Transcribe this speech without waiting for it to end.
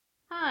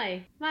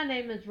Hi, my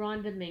name is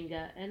Ron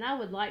Dominga, and I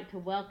would like to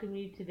welcome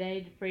you today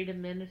to Freedom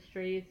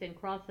Ministries in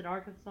Crossett,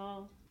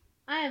 Arkansas.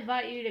 I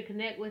invite you to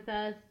connect with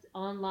us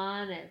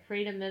online at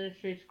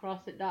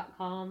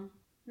freedomministriescrossett.com.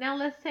 Now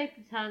let's take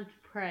the time to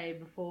pray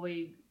before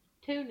we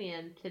tune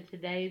in to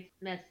today's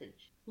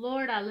message.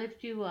 Lord, I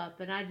lift you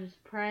up and I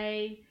just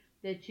pray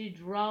that you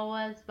draw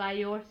us by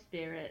your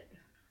Spirit.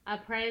 I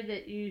pray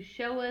that you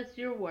show us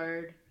your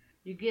word.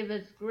 You give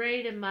us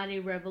great and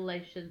mighty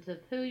revelations of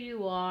who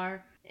you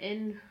are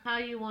and how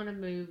you want to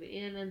move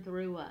in and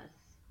through us.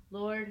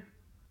 Lord,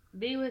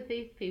 be with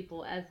these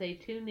people as they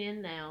tune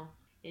in now.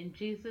 In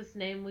Jesus'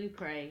 name we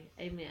pray.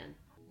 Amen.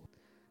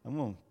 I'm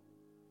going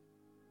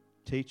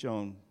to teach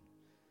on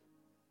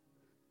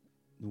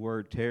the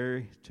word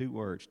tarry, two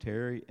words,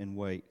 tarry and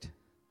wait.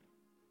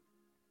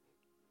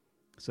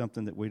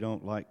 Something that we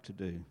don't like to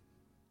do.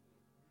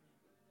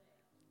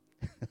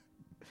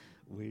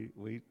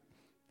 we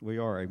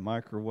are a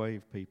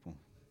microwave people.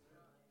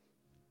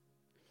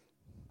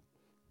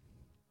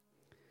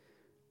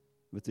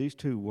 But these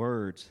two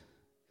words,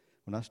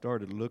 when I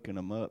started looking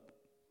them up,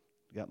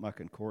 got my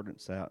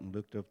concordance out and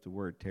looked up the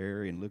word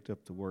tarry and looked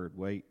up the word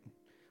wait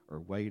or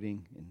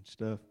waiting and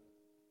stuff,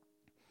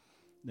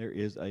 there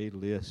is a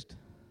list,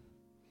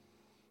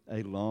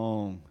 a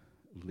long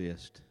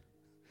list.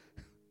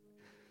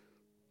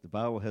 The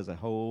Bible has a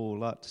whole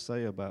lot to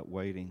say about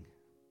waiting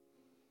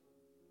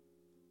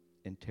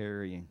and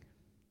tarrying.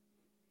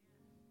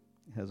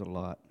 It has a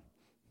lot.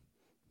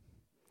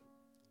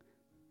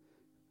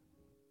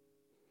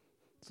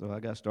 So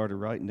I got started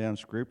writing down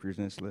scriptures,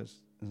 and it's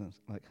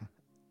like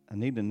I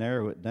need to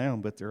narrow it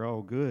down, but they're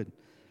all good.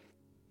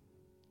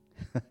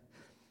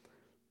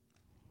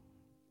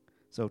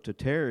 So to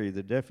tarry,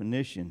 the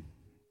definition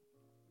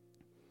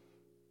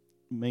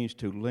means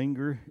to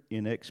linger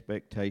in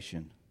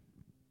expectation.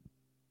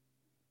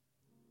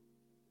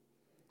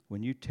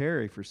 When you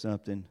tarry for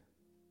something,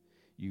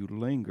 you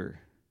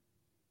linger.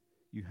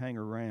 You hang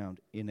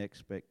around in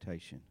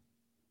expectation.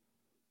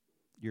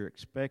 You're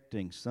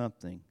expecting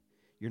something.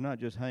 You're not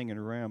just hanging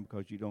around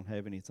because you don't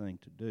have anything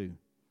to do.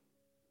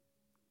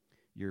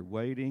 You're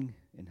waiting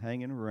and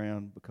hanging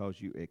around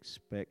because you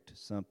expect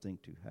something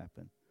to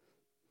happen.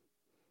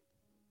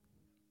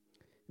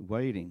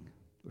 Waiting,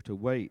 or to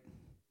wait.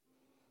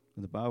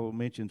 When the Bible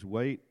mentions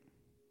wait,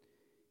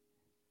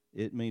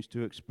 it means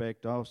to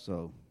expect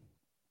also.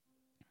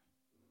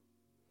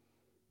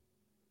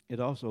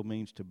 It also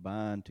means to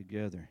bind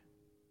together.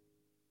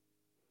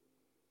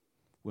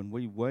 When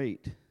we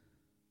wait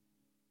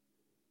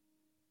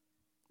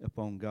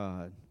upon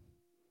God,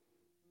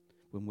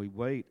 when we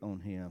wait on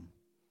Him,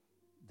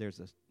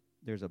 there's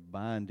a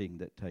binding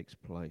that takes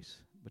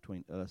place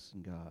between us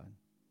and God.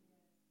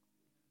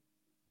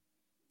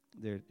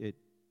 I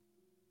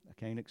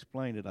can't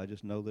explain it. I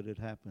just know that it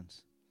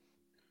happens.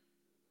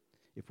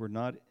 If we're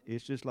not,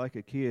 it's just like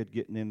a kid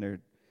getting in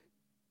their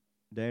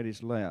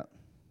daddy's lap.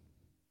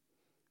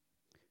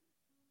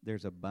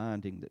 There's a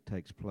binding that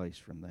takes place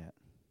from that,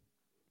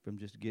 from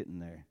just getting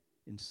there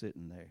and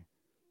sitting there.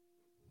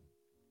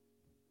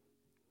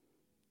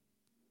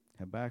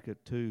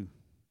 Habakkuk 2,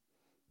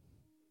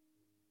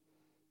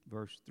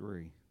 verse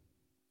 3.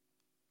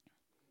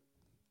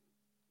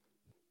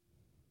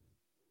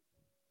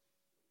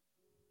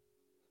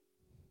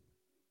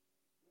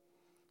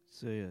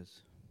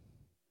 Says,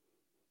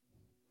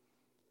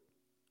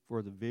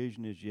 "For the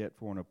vision is yet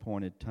for an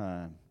appointed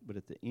time, but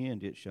at the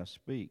end it shall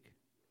speak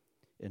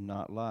and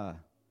not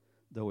lie.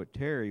 Though it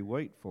tarry,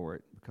 wait for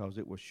it, because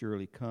it will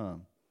surely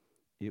come.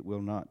 It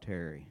will not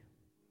tarry."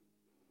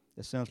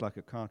 That sounds like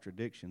a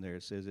contradiction there.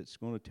 It says it's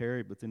going to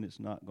tarry, but then it's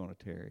not going to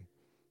tarry.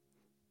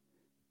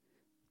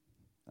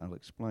 I'll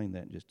explain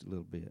that in just a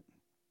little bit.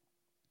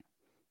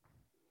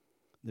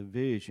 The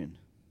vision.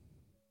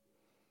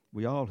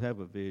 We all have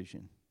a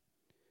vision.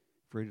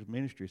 Freedom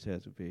Ministries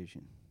has a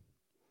vision.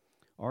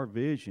 Our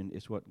vision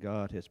is what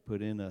God has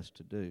put in us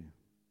to do.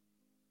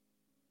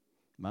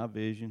 My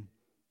vision,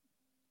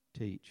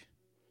 teach.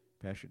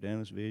 Pastor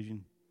Dana's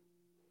vision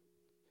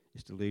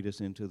is to lead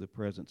us into the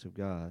presence of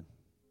God.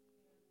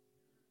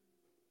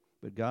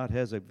 But God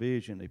has a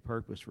vision, a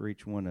purpose for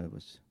each one of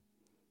us.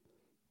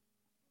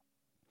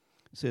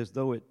 It says,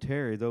 though it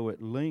tarry, though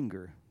it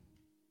linger,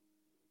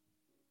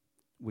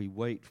 we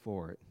wait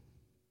for it.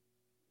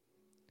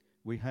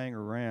 We hang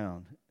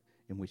around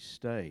and we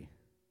stay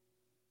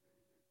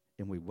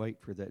and we wait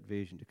for that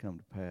vision to come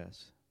to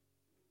pass.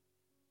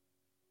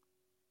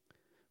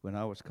 When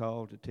I was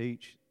called to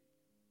teach,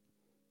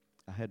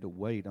 I had to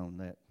wait on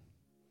that.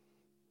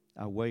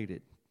 I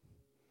waited.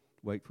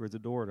 Wait for the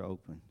door to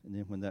open. And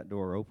then when that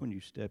door opened, you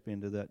step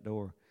into that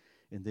door.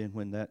 And then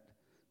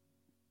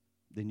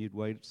then you'd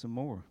wait some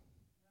more.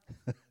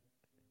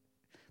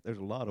 There's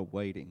a lot of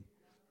waiting.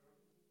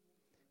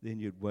 Then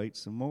you'd wait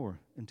some more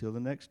until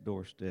the next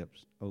door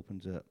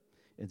opens up.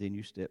 And then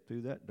you step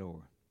through that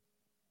door.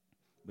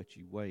 But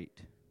you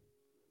wait.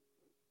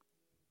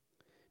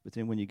 But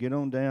then when you get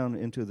on down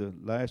into the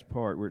last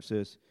part where it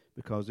says,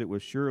 because it will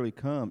surely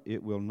come,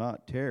 it will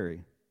not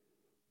tarry.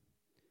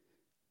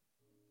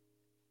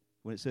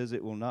 When it says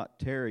it will not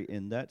tarry,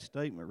 in that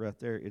statement right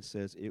there, it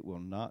says it will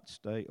not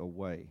stay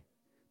away.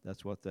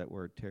 That's what that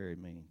word tarry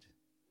means.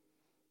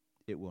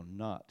 It will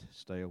not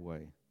stay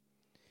away.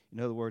 In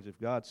other words, if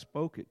God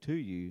spoke it to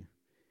you,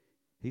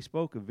 He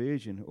spoke a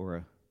vision or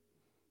a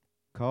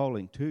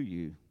calling to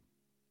you.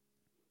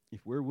 If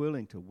we're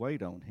willing to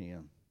wait on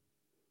Him,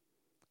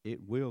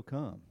 it will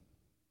come.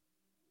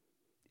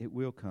 It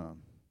will come.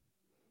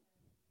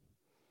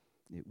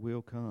 It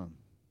will come.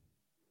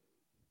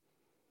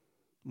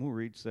 I'm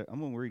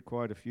going to read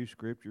quite a few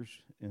scriptures,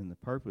 and the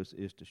purpose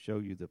is to show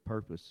you the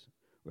purpose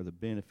or the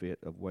benefit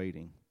of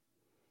waiting.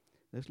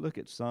 Let's look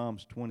at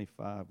Psalms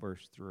 25,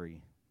 verse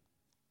 3.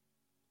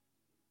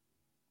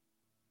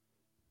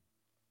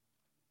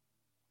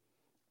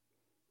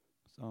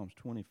 Psalms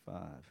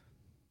 25.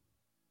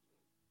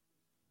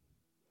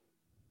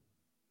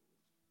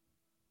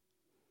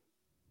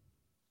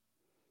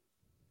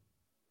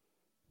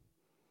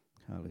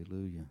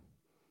 Hallelujah.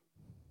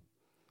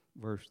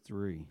 Verse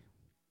 3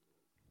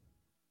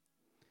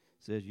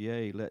 says,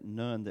 Yea, let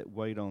none that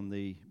wait on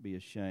thee be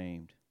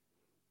ashamed.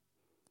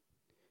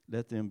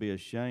 Let them be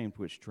ashamed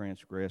which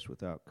transgress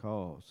without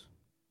cause.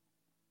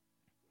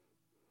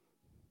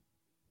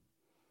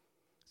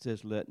 It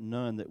says, let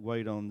none that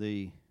wait on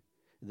thee,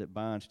 that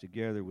binds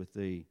together with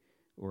thee,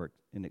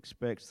 and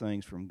expects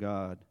things from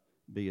God,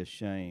 be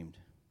ashamed.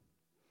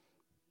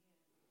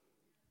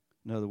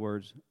 In other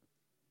words,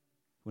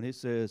 when it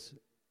says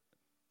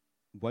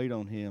wait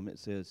on Him, it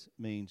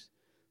means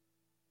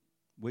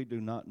we do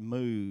not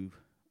move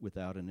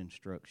without an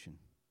instruction.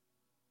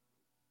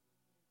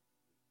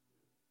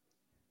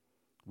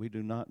 We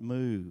do not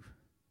move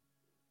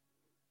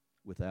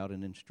without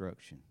an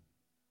instruction.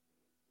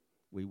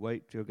 We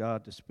wait till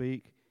God to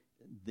speak,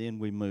 then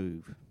we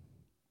move.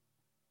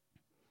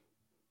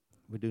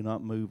 We do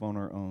not move on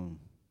our own.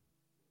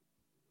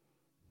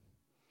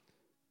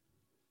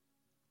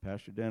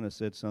 Pastor Dennis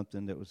said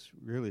something that was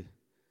really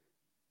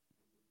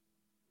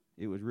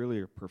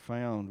a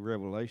profound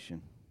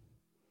revelation.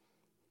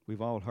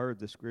 We've all heard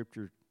the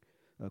scripture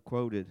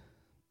quoted,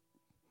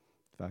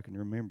 if I can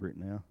remember it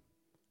now,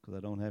 because I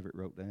don't have it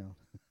wrote down,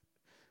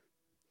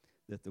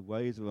 that the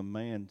ways of a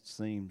man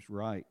seems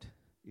right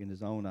in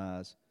his own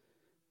eyes,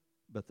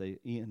 but the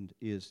end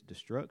is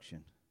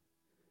destruction.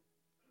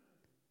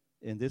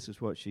 And this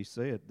is what she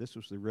said. This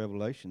was the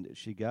revelation that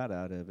she got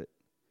out of it,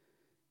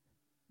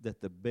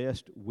 that the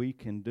best we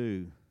can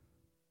do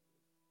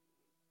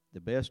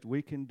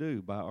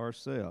by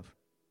ourselves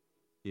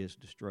is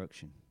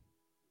destruction.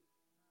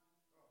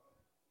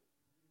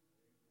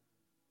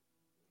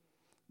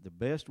 The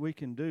best we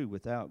can do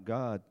without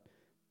God's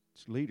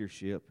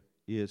leadership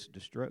is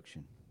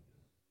destruction.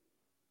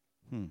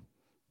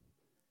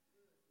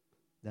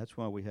 That's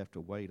why we have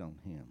to wait on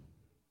Him.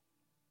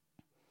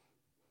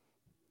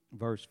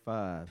 Verse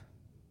 5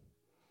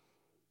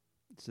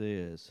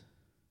 says,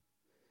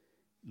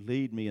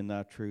 Lead me in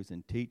thy truth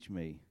and teach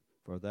me,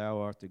 for thou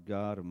art the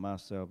God of my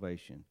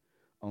salvation.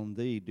 On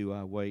thee do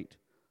I wait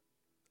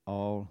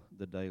all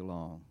the day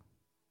long.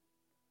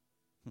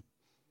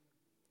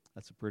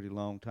 That's a pretty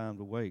long time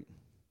to wait.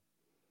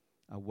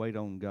 I wait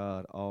on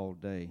God all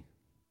day.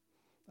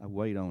 I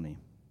wait on Him.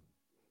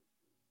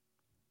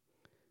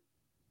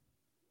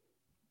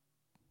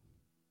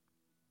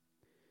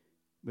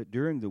 But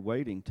during the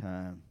waiting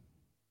time,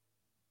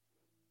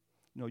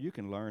 you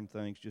can learn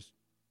things.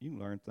 You can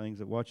learn things.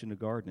 I was watching the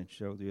gardening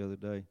show the other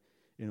day,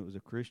 and it was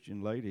a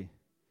Christian lady,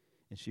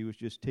 and she was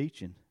just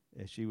teaching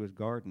as she was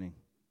gardening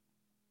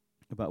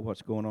about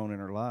what's going on in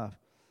her life.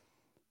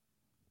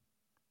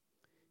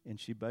 And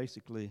she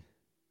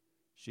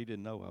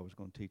didn't know I was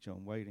going to teach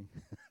on waiting.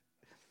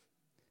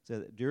 So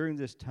that during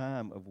this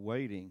time of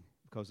waiting,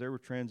 because they were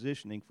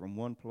transitioning from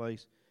one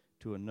place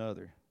to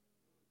another,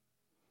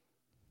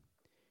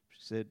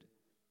 she said,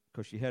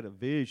 because she had a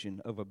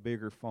vision of a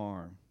bigger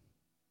farm,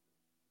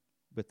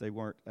 but they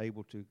weren't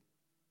able to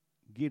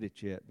get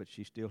it yet, but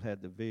she still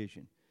had the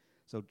vision.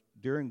 So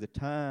during the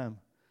time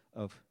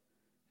of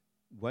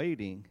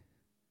waiting,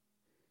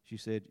 she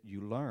said,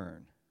 you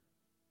learn.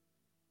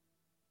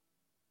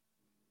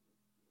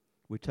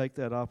 We take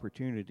that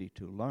opportunity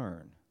to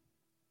learn.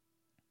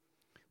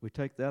 We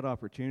take that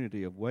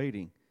opportunity of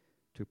waiting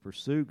to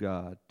pursue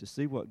God, to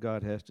see what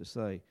God has to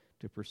say,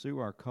 to pursue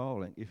our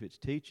calling. If it's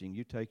teaching,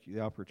 you take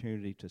the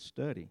opportunity to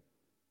study.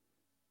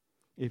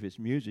 If it's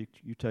music,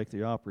 you take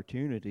the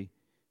opportunity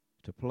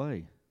to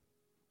play,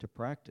 to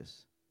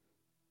practice.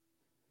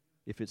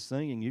 If it's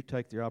singing, you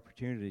take the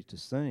opportunity to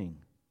sing.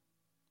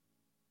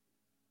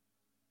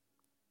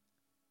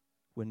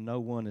 When no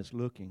one is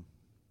looking,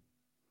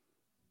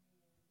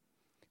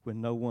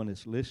 when no one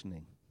is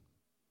listening,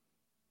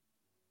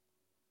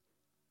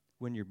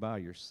 when you're by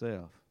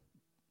yourself,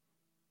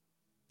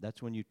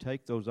 that's when you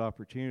take those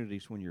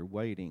opportunities when you're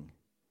waiting.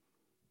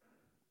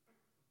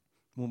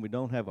 When we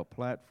don't have a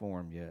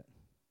platform yet,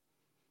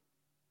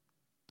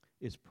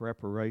 it's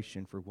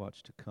preparation for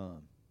what's to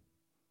come.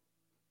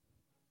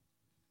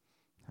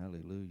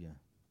 Hallelujah.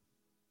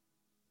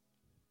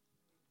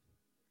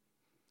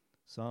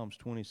 Psalms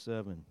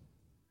 27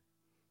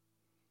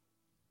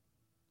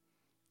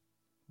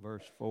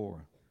 verse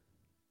 4.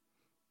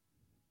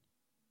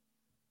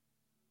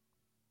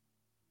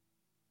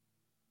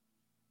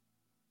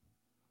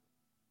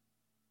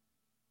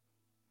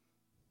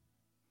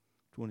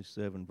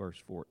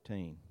 Verse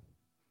 14.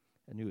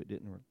 I knew it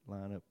didn't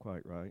line up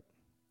quite right. It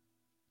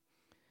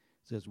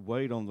says,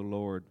 wait on the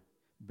Lord,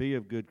 be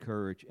of good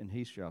courage, and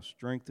he shall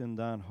strengthen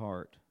thine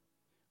heart.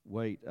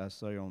 Wait, I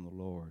say, on the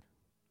Lord.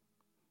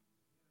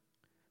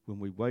 When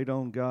we wait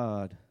on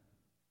God,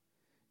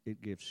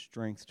 it gives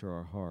strength to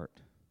our heart.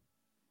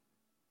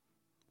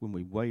 When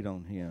we wait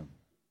on him,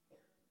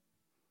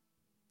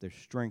 there's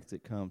strength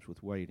that comes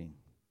with waiting.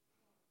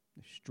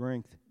 There's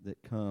strength that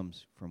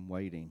comes from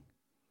waiting.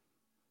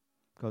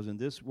 Because in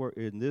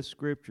this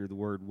scripture, the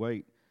word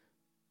wait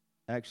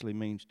actually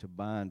means to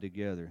bind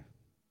together.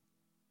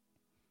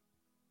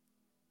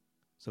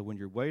 So when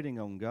you're waiting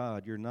on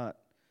God, you're not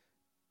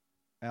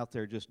out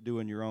there just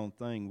doing your own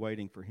thing,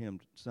 waiting for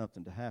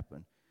something to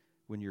happen.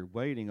 When you're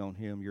waiting on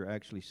him, you're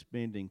actually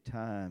spending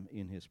time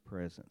in his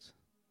presence.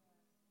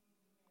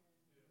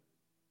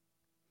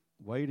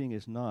 Waiting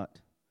is not,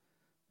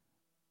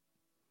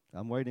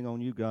 I'm waiting on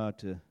you, God,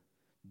 to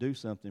do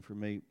something for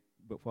me,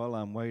 but while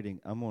I'm waiting,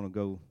 I'm going to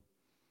go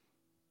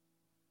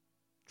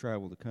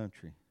travel the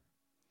country.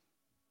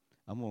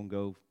 I'm going to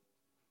go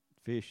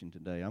fishing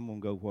today. I'm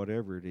going to go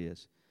whatever it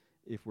is.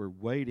 If we're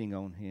waiting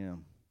on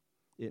him,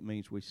 it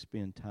means we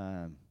spend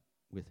time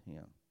with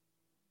him.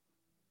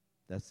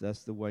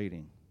 That's the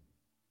waiting.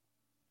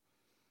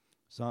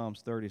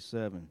 Psalms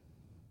 37.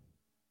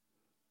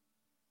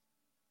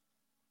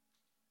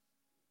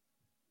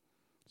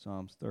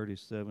 Psalms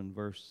 37,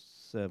 verse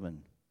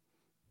 7.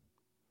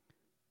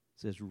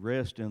 It says,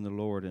 rest in the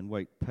Lord and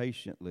wait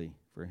patiently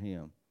for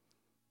him.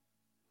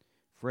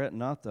 Fret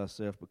not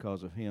thyself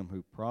because of him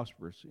who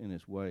prospers in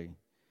his way,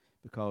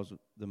 because of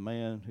the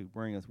man who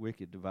bringeth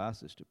wicked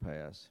devices to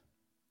pass.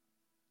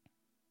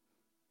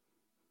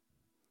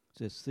 It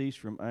says, cease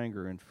from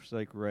anger and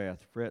forsake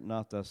wrath. Fret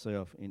not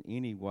thyself in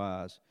any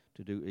wise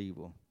to do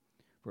evil.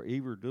 For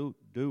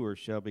evildoers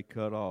shall be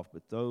cut off,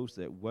 but those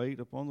that wait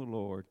upon the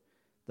Lord,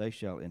 they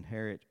shall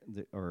inherit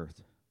the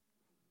earth.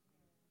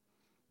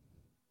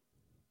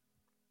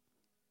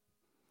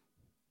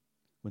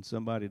 When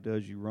somebody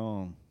does you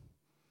wrong,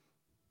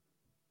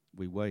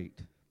 we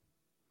wait.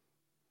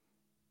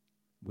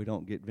 We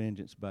don't get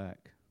vengeance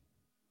back.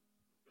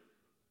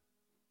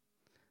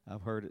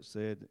 I've heard it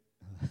said,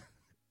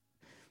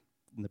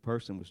 and the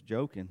person was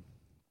joking.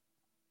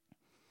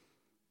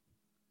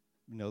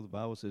 You know, the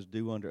Bible says,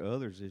 do unto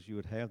others as you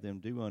would have them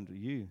do unto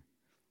you.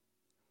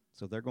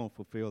 So they're going to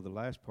fulfill the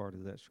last part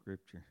of that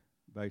scripture,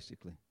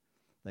 basically.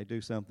 They do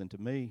something to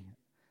me,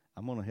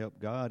 I'm going to help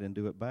God and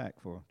do it back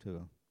to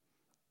them.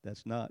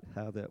 That's not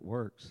how that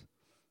works.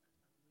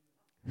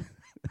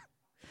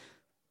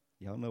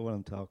 Y'all know what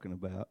I'm talking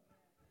about.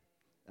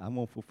 I'm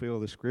going to fulfill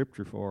the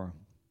scripture for them.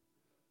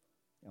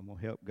 I'm going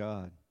to help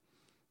God.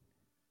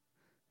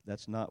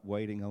 That's not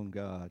waiting on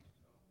God.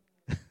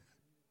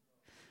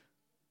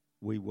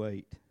 We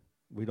wait.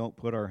 We don't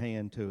put our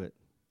hand to it.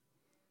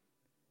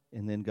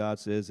 And then God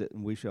says that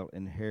we shall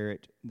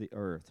inherit the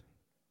earth.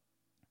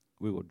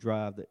 We will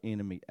drive the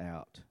enemy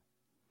out.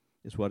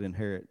 Is what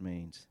inherit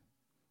means.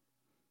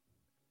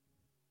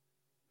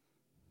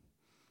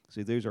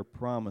 See, these are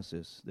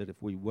promises that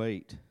if we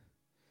wait,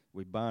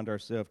 we bind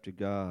ourselves to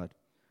God,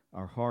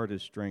 our heart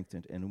is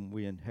strengthened, and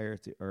we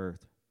inherit the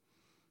earth.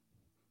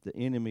 The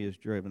enemy is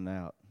driven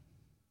out.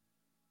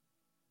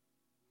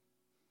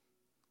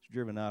 It's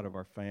driven out of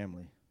our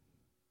family.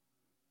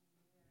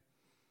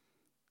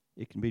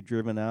 It can be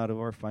driven out of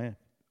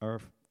our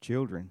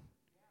children.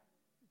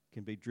 It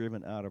can be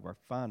driven out of our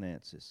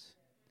finances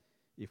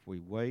if we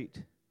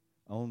wait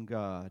on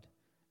God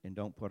and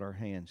don't put our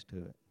hands to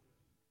it.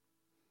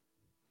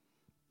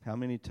 How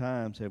many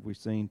times have we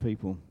seen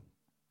people,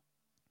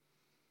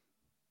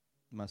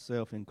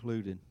 myself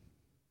included,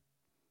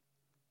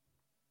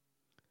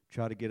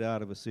 try to get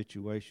out of a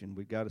situation?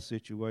 We got a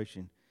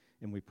situation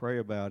and we pray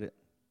about it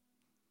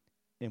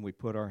and we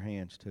put our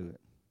hands to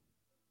it.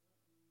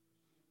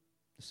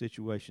 The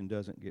situation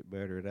doesn't get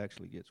better, it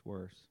actually gets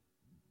worse.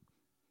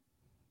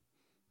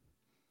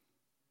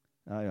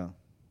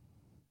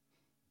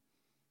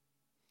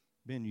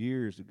 Been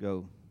years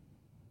ago,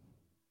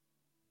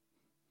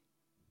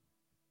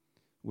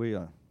 we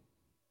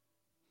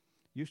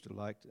used to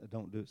like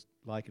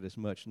it as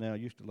much now.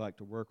 Used to like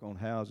to work on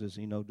houses,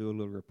 do a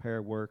little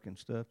repair work and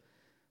stuff.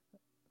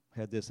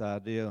 Had this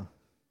idea,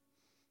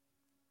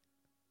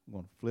 I'm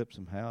going to flip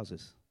some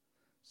houses.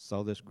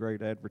 Saw this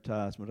great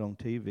advertisement on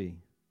TV.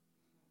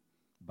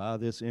 Buy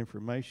this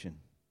information.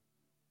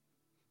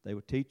 They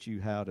would teach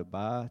you how to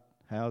buy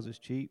houses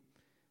cheap,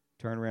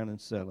 turn around and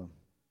sell them.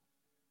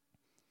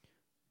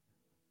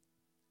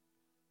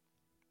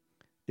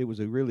 It was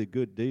a really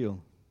good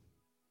deal,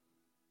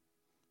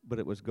 but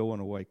it was going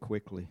away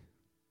quickly.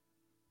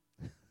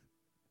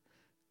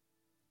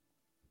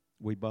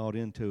 We bought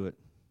into it.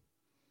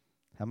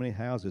 How many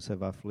houses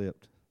have I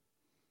flipped?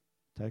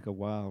 Take a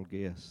wild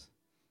guess.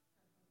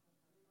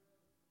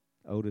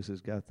 Otis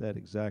has got that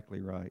exactly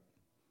right.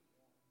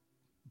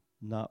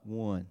 Not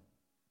one.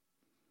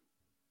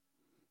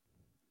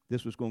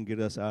 This was going to get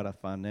us out of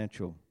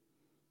financial,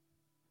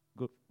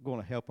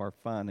 going to help our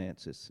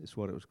finances is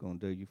what it was going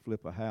to do. You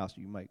flip a house,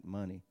 you make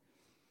money.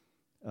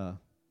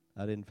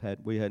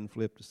 We hadn't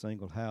flipped a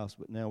single house,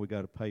 but now we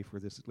got to pay for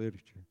this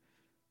literature.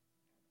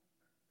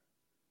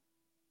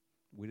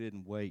 We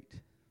didn't wait.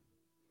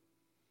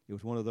 It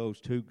was one of those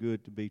too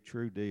good to be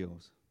true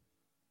deals.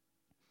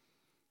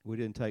 We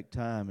didn't take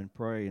time and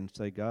pray and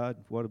say, God,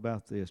 what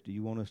about this? Do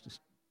you want us to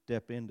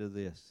step into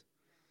this?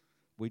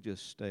 We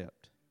just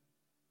stepped.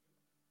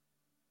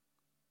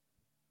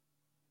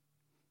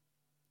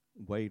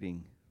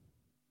 Waiting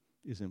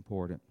is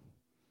important.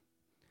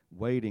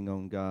 Waiting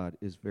on God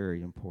is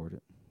very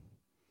important.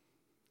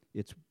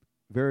 It's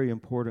very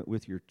important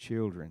with your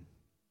children.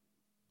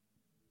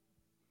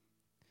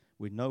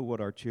 We know what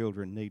our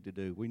children need to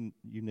do.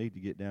 You need to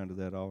get down to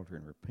that altar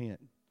and repent.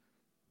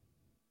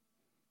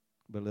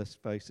 But let's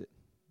face it,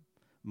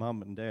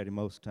 Mom and Daddy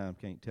most of the time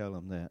can't tell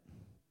them that.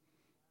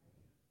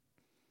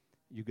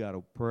 You got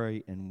to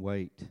pray and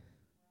wait.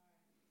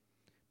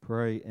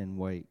 Pray and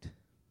wait.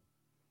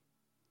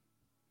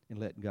 And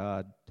let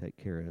God take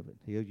care of it.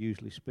 He'll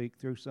usually speak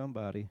through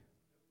somebody.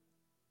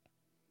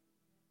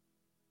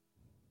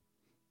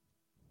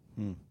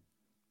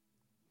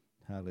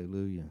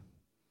 Hallelujah.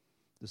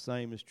 The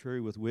same is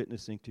true with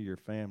witnessing to your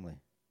family.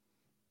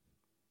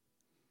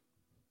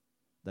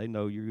 They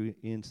know you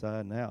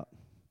inside and out.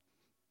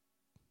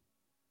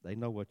 They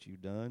know what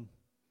you've done.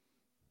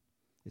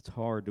 It's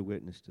hard to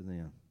witness to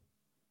them.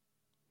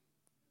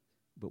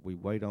 But we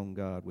wait on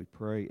God. We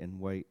pray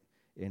and wait.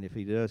 And if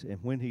He does, and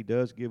when He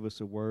does give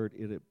us a word,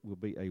 it will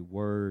be a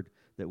word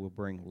that will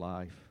bring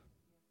life.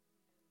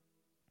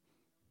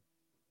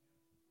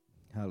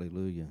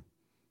 Hallelujah.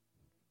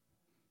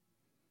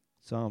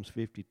 Psalms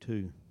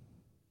 52.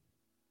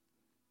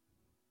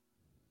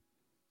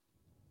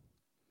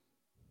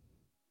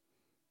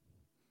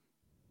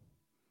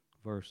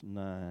 Verse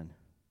 9.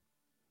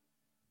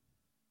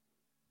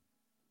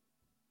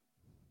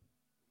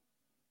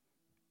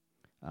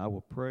 I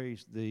will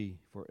praise Thee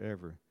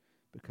forever,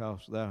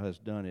 because Thou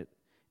hast done it,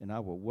 and I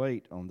will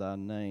wait on Thy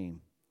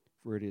name,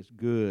 for it is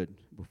good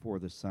before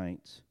the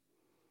saints.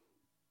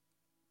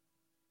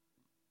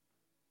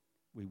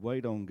 We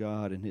wait on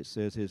God, and it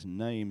says His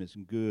name is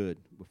good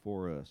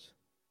before us.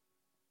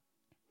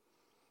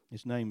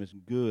 His name is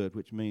good,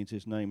 which means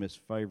His name is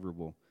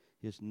favorable.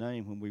 His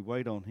name, when we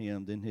wait on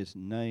Him, then His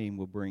name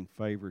will bring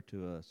favor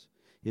to us.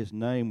 His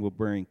name will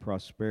bring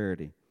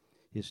prosperity.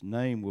 His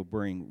name will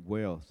bring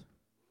wealth.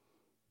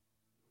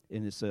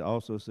 And it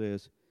also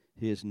says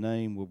His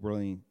name will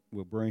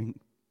bring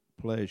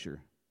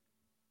pleasure.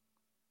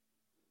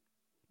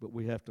 But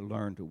we have to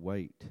learn to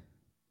wait.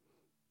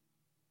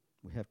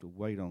 We have to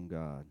wait on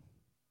God.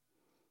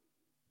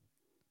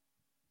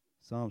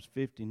 Psalms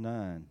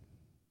 59,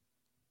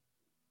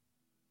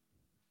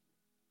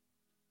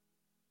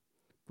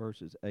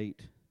 verses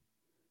 8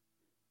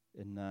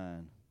 and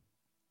 9.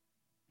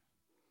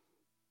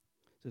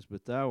 It says,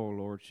 But Thou, O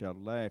Lord, shalt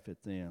laugh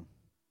at them,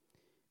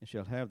 and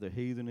shalt have the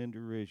heathen in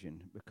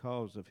derision.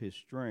 Because of His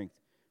strength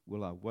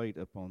will I wait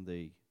upon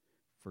Thee,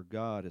 for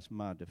God is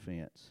my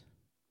defense.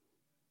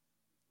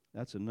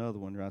 That's another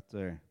one right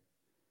there.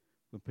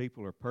 When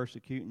people are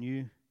persecuting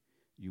you,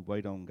 you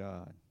wait on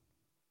God.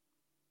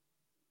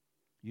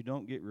 You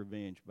don't get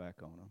revenge back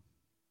on them.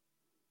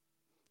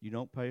 You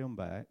don't pay them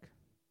back.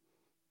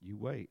 You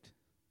wait.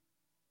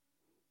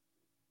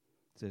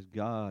 It says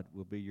God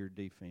will be your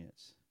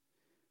defense.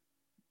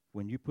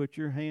 When you put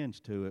your hands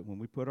to it, when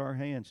we put our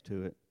hands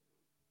to it,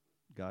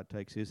 God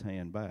takes His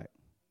hand back.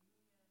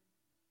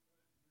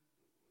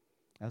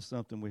 That's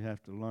something we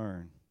have to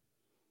learn.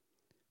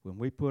 When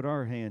we put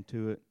our hand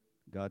to it,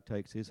 God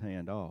takes His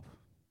hand off.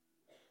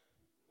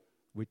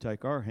 We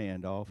take our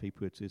hand off, He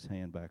puts His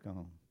hand back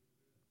on.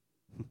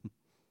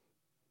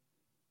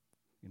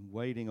 And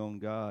waiting on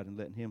God and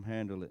letting Him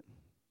handle it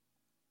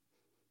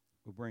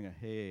will bring a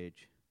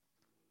hedge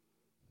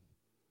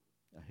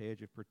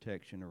of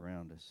protection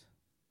around us.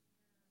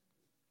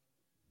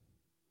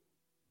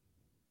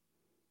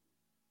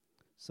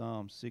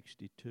 Psalm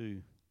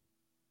 62,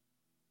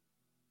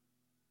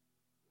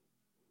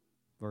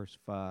 verse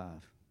 5.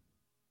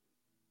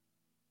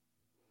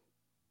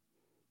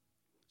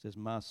 It says,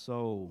 My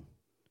soul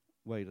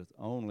waiteth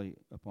only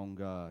upon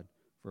God,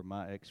 for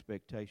my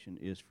expectation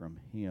is from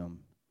Him.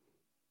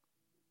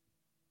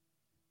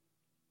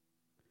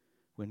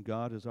 When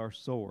God is our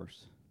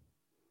source,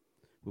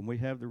 when we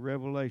have the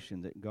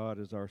revelation that God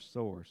is our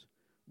source,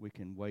 we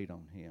can wait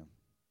on Him.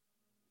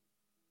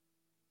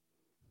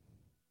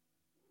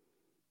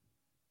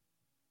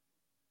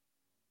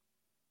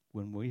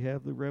 When we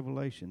have the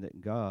revelation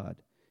that God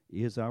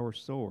is our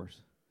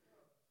source,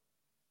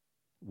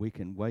 we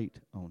can wait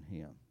on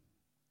Him.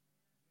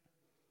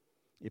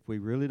 If we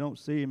really don't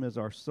see Him as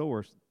our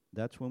source,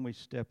 that's when we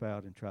step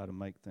out and try to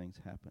make things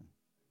happen.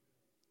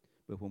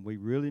 But when we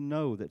really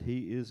know that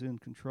He is in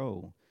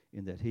control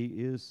and that He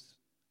is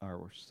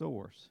our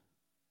source,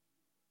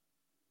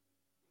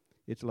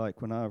 it's like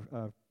when I've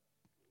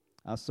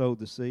I sowed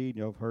the seed.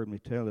 Y'all have heard me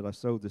tell it. I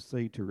sowed the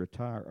seed to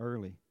retire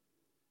early.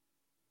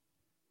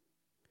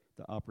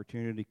 The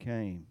opportunity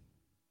came.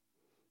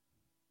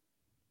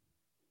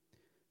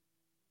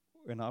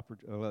 An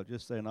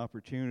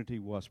opportunity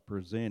was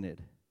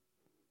presented.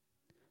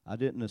 I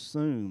didn't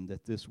assume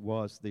that this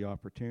was the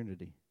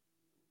opportunity.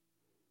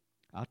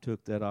 I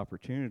took that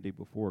opportunity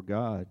before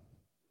God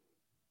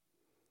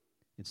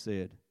and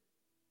said,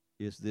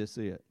 is this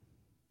it?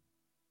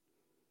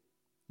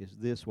 Is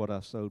this what I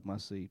sowed my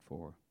seed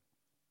for?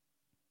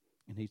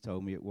 And he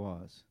told me it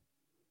was.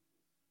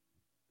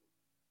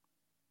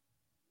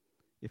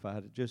 If I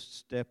had just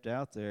stepped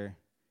out there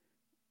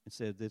and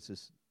said,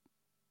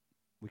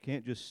 we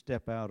can't just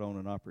step out on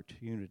an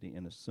opportunity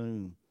and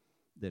assume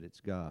that it's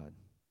God.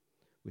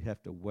 We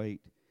have to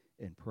wait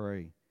and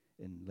pray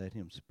and let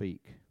him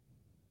speak.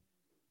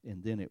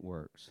 And then it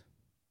works.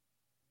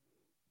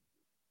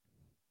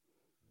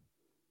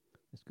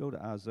 Let's go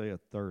to Isaiah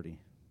 30.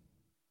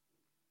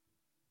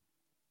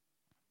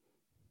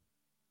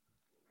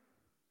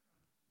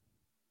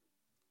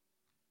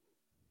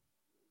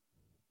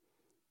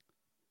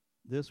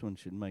 This one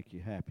should make you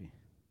happy.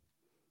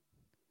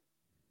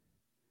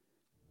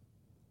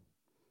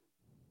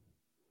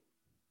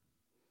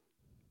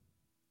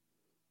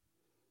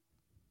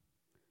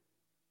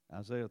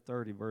 Isaiah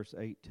 30, verse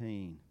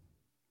 18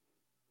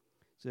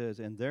 says,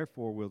 and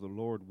therefore will the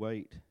Lord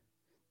wait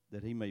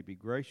that he may be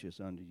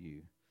gracious unto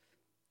you.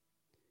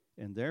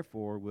 And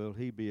therefore will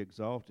he be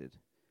exalted,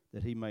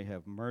 that he may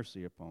have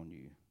mercy upon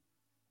you.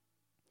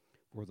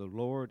 For the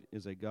Lord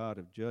is a God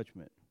of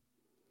judgment.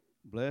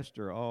 Blessed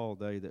are all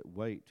they that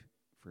wait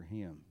for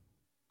him.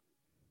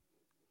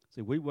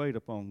 See, we wait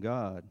upon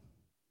God,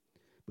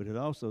 but it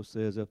also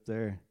says up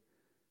there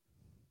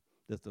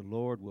that the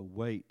Lord will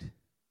wait.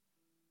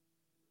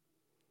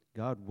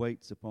 God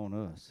waits upon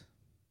us.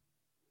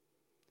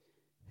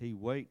 He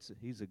waits.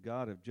 He's a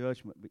God of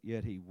judgment, but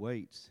yet he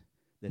waits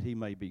that he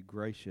may be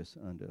gracious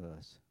unto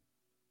us.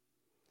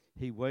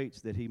 He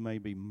waits that he may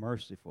be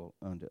merciful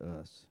unto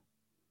us.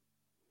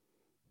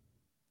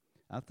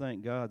 I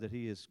thank God that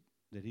he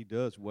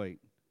does wait.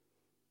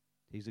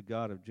 He's a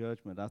God of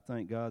judgment. I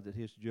thank God that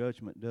his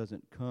judgment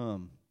doesn't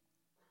come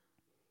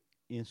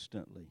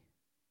instantly.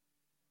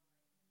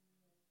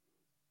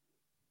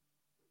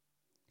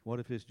 What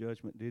if his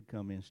judgment did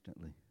come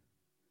instantly?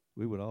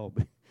 We would all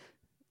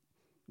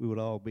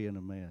be in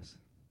a mess.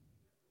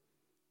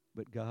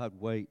 But God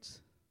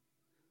waits.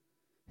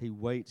 He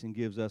waits and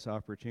gives us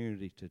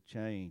opportunity to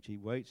change. He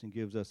waits and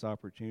gives us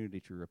opportunity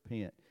to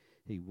repent.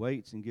 He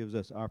waits and gives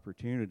us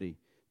opportunity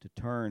to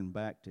turn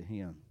back to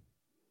him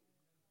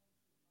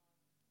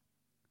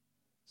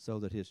so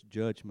that his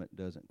judgment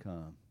doesn't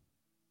come.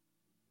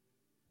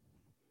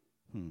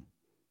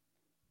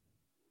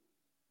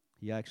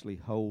 He actually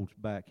holds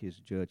back his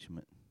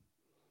judgment.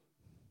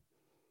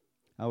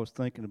 I was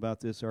thinking about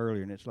this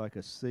earlier, and it's like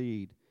a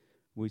seed.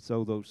 We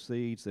sow those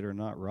seeds that are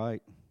not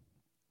right.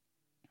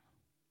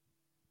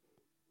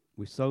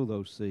 We sow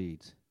those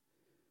seeds.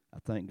 I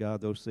thank God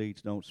those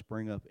seeds don't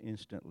spring up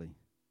instantly.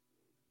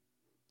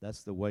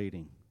 That's the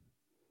waiting.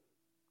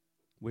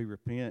 We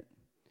repent.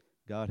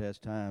 God has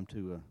time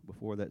to,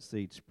 before that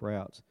seed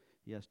sprouts,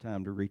 he has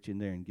time to reach in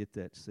there and get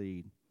that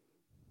seed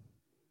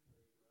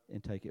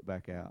and take it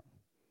back out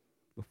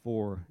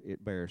before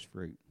it bears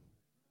fruit.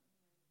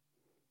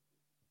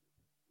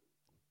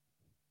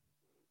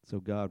 So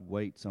God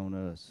waits on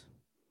us.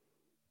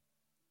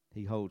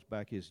 He holds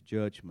back his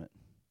judgment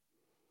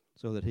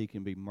so that he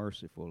can be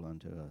merciful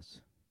unto us.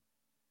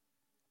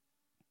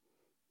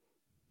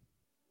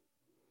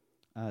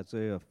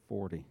 Isaiah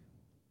 40.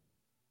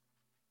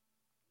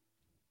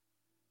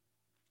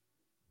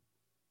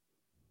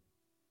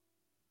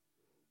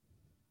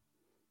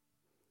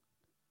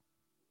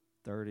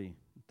 (30,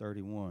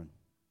 31).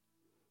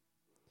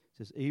 It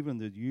says, even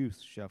the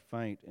youth shall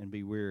faint and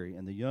be weary,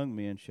 and the young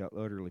men shall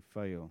utterly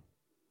fall.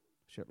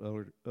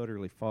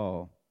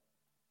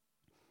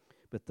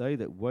 But they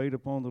that wait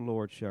upon the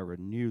Lord shall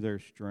renew their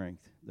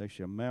strength. They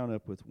shall mount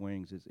up with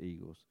wings as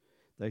eagles.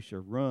 They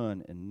shall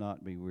run and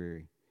not be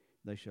weary.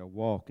 They shall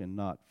walk and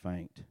not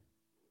faint.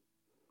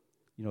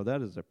 You know,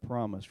 that is a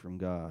promise from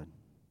God.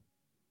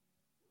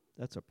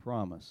 That's a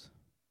promise.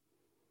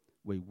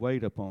 We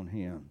wait upon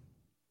him.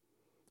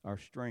 Our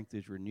strength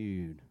is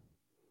renewed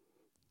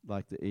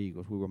like the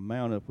eagles. We will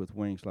mount up with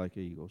wings like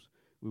eagles.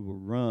 We will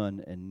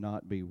run and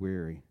not be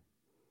weary.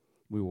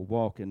 We will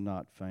walk and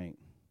not faint.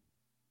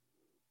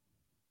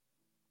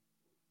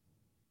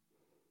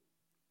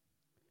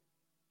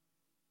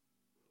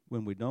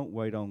 When we don't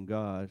wait on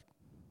God,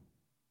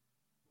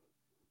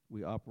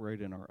 we operate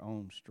in our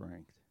own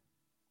strength.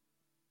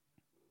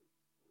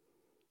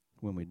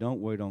 When we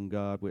don't wait on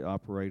God, we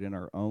operate in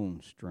our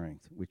own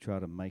strength. We try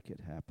to make it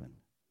happen.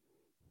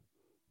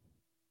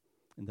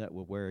 And that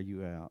will wear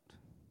you out.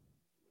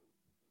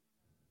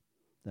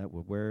 That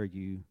will wear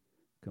you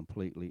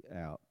completely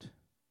out.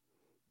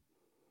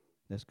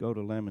 Let's go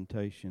to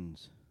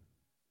Lamentations.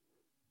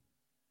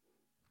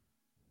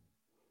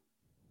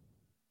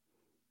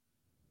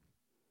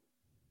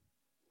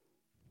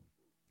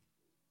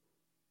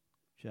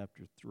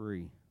 chapter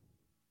 3,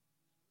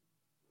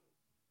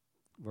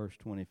 verse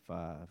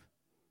 25. It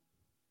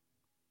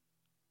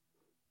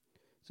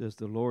says,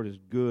 "The Lord is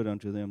good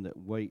unto them that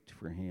wait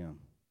for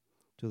him,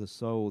 to the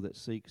soul that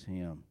seeks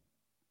him."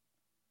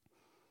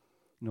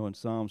 You know, in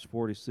Psalms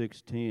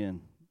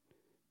 46:10,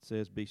 it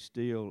says, "Be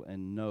still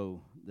and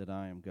know that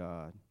I am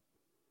God."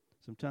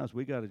 Sometimes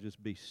we got to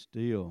just be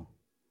still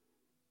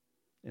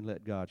and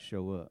let God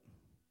show up.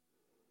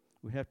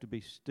 We have to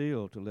be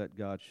still to let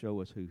God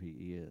show us who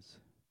he is.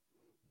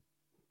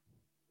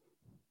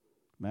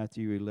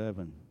 Matthew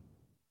 11.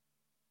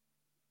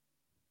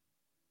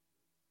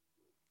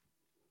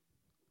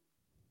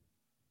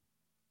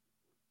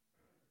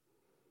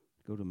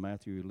 Go to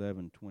Matthew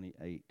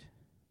 11:28.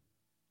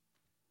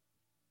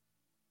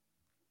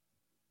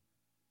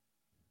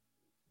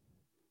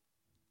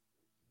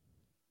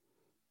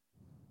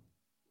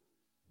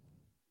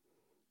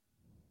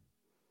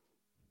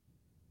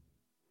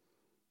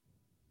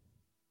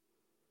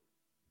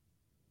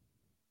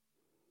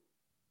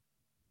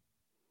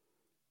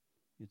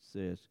 It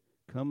says,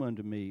 "Come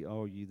unto me,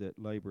 all ye that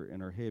labor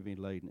and are heavy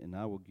laden, and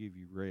I will give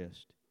you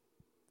rest.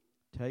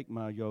 Take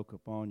my yoke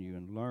upon you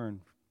and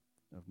learn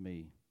of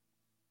me.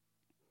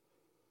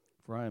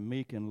 For I am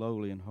meek and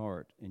lowly in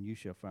heart, and you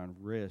shall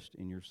find rest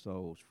in your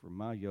souls. For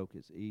my yoke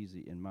is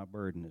easy and my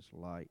burden is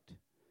light."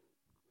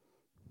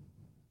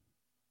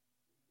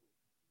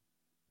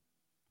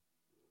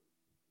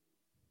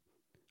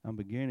 I'm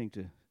beginning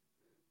to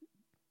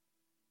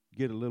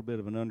get a little bit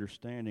of an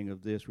understanding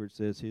of this, where it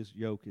says his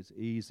yoke is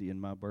easy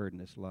and my burden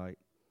is light.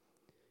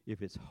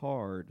 If it's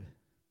hard,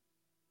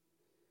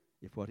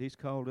 if what he's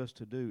called us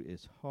to do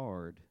is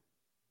hard,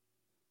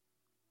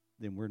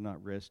 then we're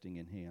not resting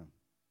in him.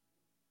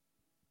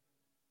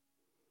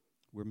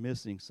 We're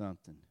missing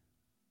something.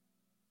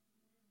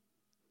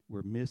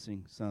 We're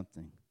missing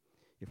something.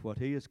 If what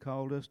he has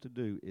called us to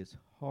do is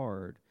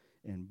hard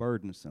and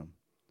burdensome,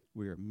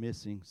 we are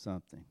missing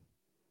something,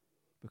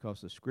 because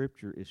the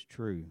scripture is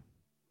true.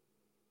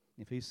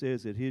 If he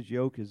says that his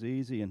yoke is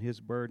easy and his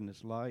burden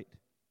is light,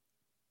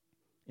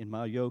 and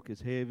my yoke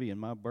is heavy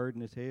and my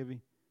burden is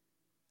heavy,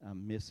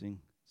 I'm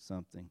missing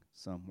something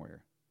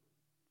somewhere.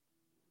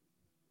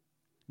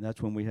 And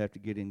that's when we have to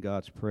get in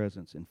God's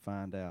presence and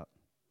find out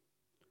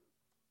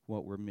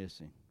what we're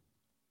missing.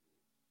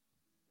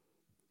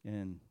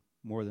 And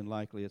more than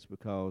likely it's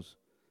because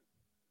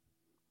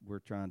we're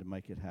trying to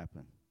make it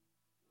happen.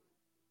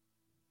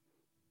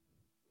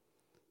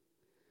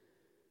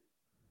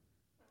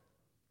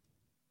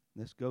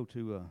 Let's go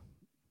to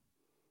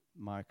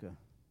Micah.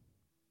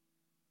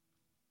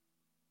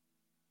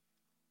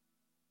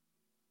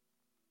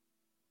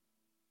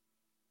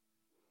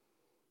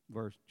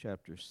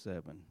 Chapter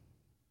 7.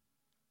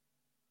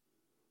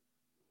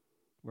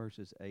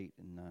 Verses 8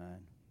 and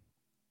 9.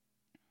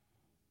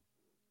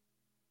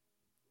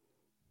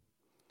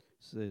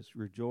 It says,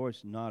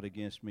 "Rejoice not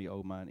against me,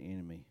 O mine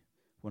enemy.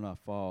 When I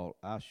fall,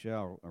 I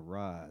shall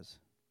arise.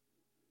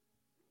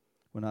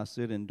 When I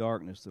sit in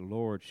darkness, the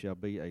Lord shall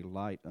be a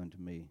light unto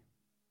me."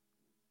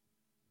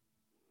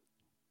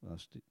 Well, I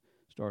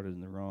started in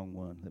the wrong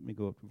one. Let me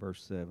go up to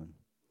verse 7.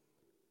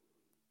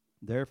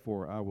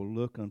 "Therefore I will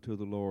look unto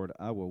the Lord.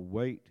 I will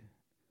wait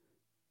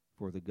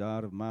for the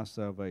God of my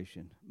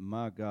salvation.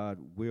 My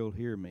God will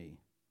hear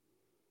me."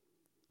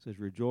 It says,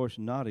 "Rejoice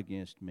not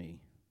against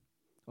me,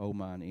 O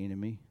mine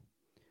enemy.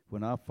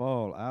 When I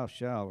fall, I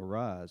shall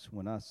arise.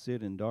 When I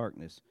sit in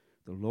darkness,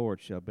 the Lord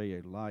shall be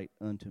a light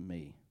unto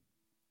me."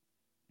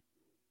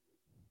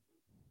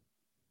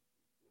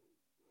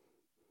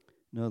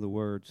 In other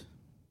words,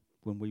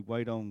 when we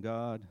wait on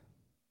God,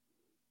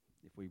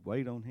 if we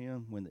wait on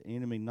him, when the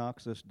enemy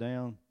knocks us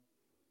down,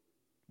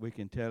 we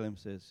can tell him,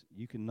 says,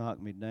 "You can knock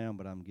me down,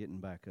 but I'm getting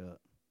back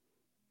up."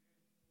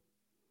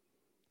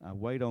 I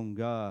wait on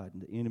God,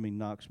 and the enemy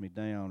knocks me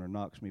down or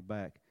knocks me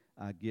back,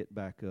 I get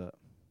back up.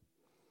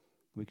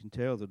 We can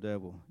tell the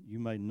devil, "You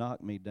may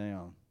knock me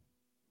down,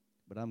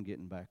 but I'm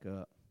getting back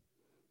up."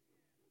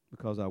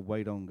 Because I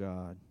wait on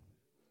God.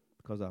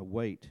 Because I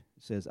wait.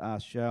 It says, "I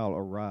shall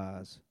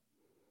arise.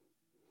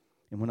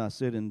 And when I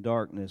sit in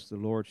darkness, the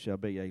Lord shall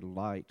be a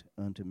light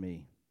unto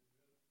me."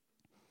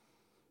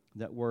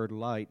 That word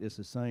light is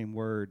the same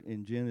word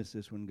in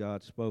Genesis when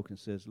God spoke and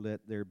says,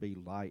 "Let there be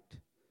light."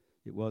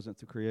 It wasn't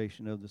the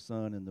creation of the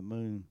sun and the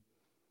moon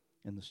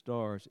and the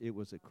stars. It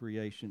was a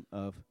creation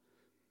of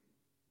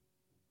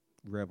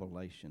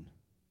revelation.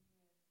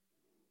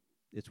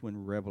 It's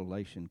when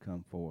revelation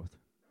come forth.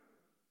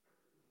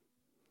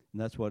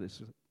 And that's what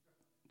it's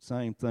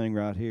same thing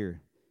right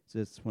here. It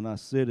says, when I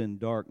sit in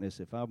darkness,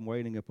 if I'm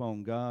waiting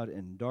upon God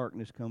and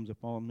darkness comes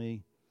upon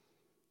me,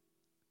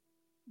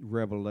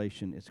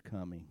 revelation is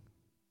coming.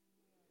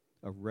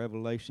 A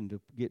revelation to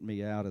get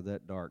me out of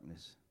that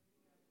darkness.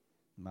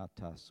 A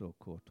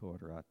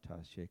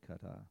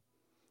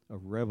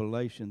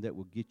revelation that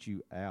will get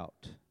you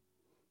out.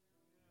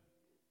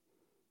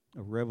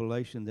 A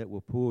revelation that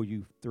will pull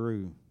you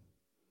through.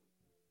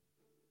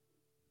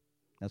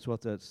 That's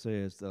what that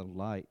says. The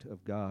light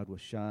of God will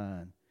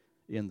shine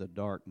in the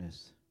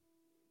darkness.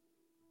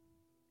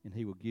 and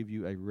He will give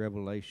you a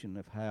revelation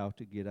of how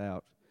to get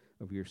out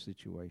of your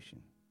situation,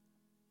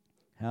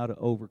 how to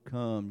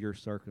overcome your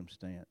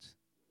circumstance.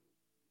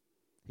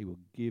 He will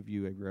give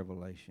you a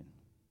revelation.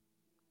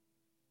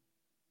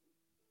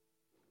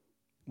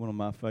 One of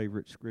my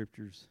favorite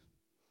scriptures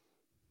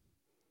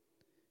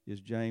is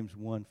James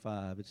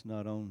 1:5. It's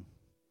not on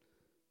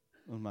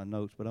my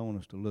notes, but I want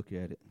us to look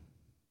at it.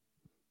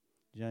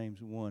 James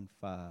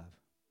 1:5.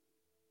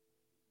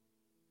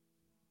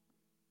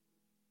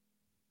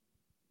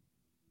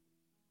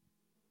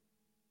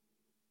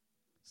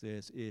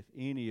 Says, if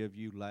any of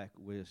you lack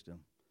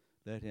wisdom,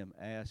 let him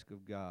ask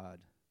of God,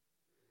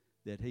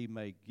 that he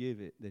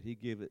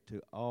give it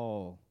to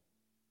all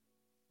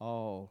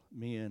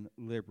men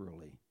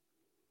liberally,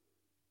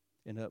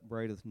 and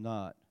upbraideth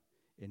not,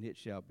 and it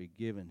shall be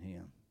given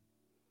him.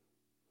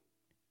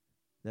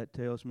 That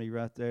tells me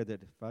right there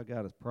that if I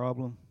got a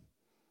problem,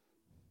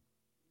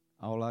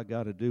 all I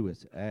got to do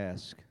is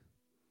ask.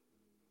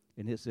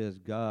 And it says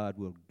God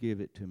will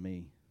give it to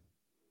me,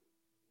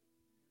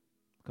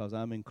 because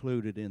I'm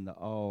included in the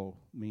all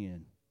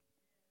men.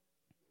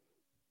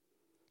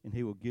 And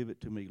he will give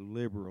it to me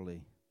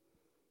liberally.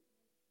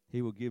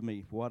 He will give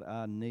me what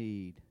I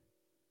need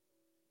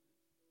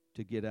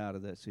to get out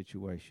of that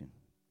situation.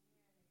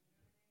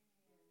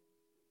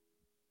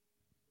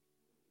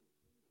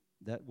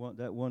 That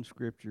one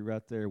scripture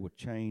right there will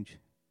change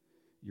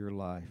your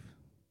life.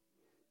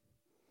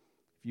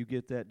 If you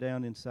get that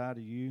down inside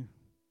of you,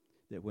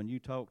 that when you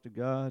talk to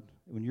God,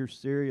 when you're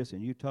serious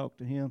and you talk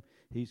to Him,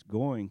 He's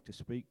going to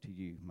speak to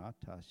you.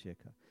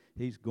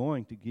 He's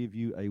going to give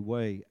you a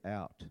way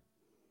out.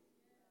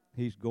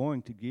 He's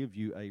going to give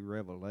you a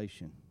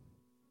revelation.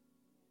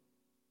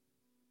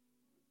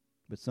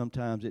 But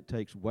sometimes it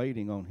takes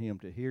waiting on Him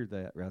to hear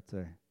that right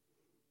there.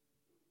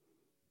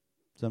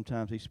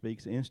 Sometimes He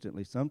speaks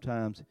instantly.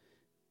 Sometimes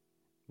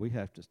we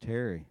have to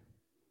tarry.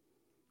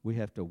 We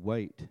have to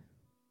wait,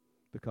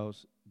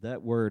 because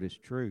that word is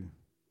true.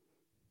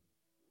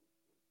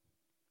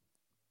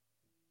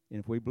 And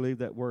if we believe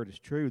that word is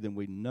true, then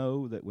we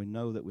know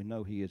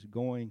He is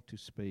going to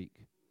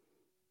speak.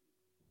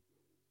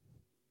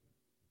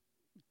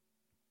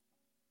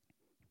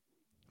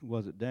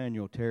 Was it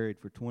Daniel tarried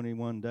for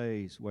 21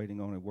 days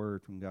waiting on a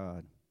word from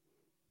God?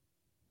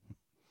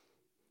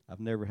 I've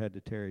never had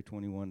to tarry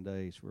 21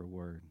 days for a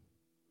word.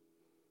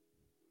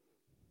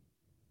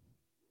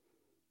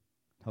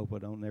 Hope I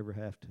don't never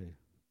have to.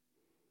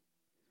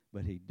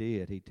 But he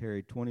did. He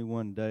tarried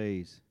 21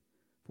 days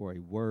for a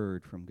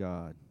word from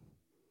God.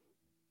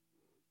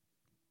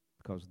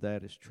 Because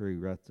that is true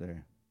right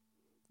there.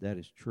 That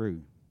is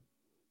true.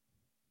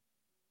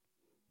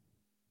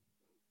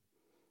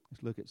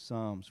 Let's look at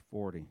Psalms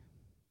 40.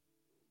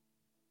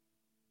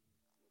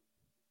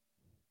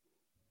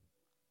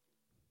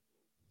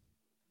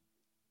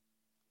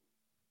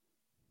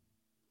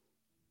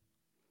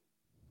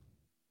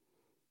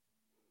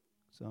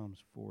 Psalms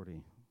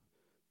 40,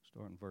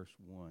 starting verse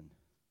 1.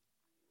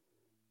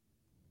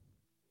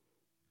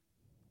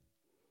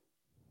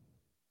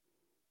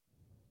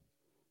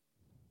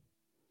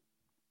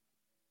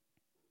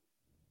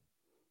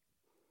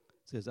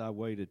 It says, I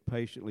waited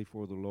patiently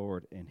for the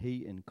Lord, and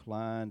He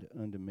inclined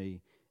unto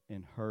me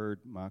and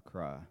heard my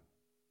cry.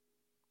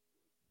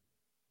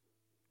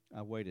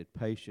 I waited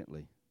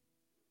patiently.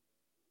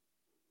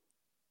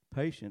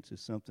 Patience is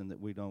something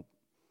that we don't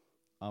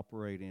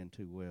operate in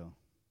too well.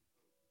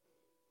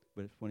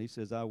 But when he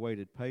says, I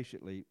waited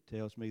patiently, it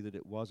tells me that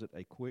it wasn't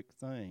a quick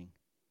thing.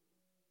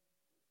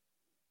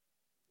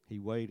 He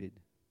waited.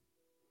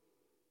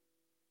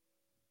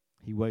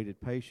 He waited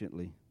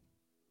patiently,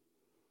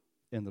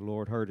 and the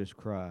Lord heard his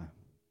cry.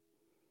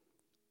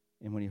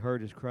 And when he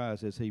heard his cry, it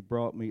says, he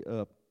brought me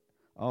up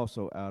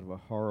also out of a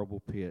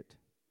horrible pit,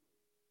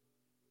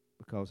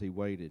 because he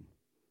waited.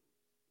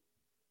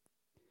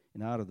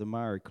 And out of the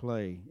miry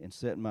clay, and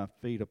set my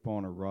feet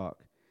upon a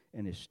rock,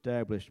 and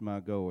established my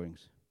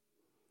goings.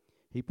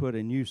 He put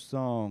a new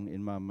song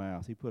in my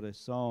mouth. He put a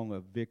song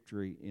of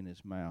victory in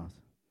his mouth.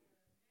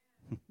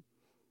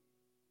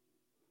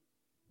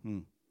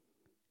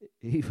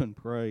 Even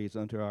praise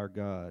unto our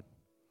God.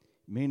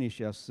 Many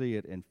shall see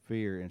it and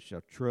fear, and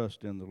shall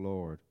trust in the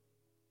Lord.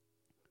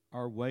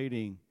 Our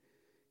waiting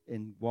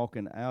and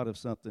walking out of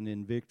something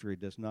in victory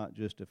does not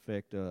just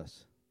affect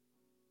us.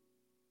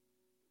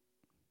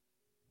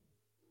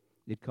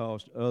 It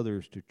caused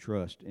others to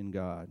trust in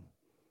God.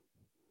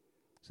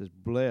 It says,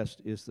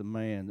 blessed is the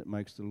man that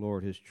makes the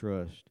Lord his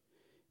trust,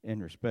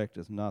 and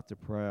respecteth not the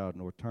proud,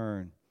 nor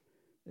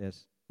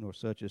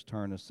such as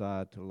turn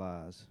aside to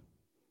lies.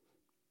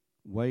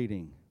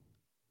 Waiting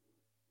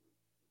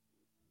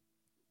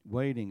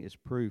is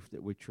proof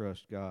that we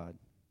trust God.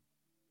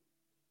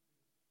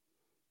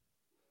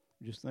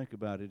 Just think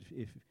about it.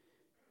 If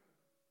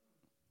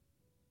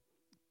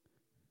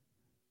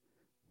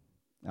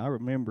I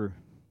remember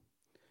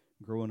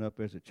growing up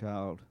as a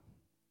child,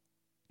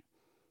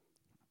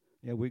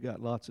 we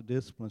got lots of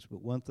disciplines,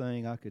 but one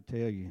thing I could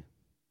tell you,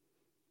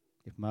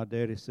 if my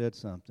daddy said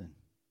something,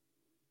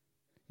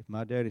 if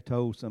my daddy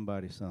told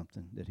somebody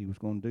something, that he was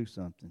going to do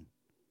something,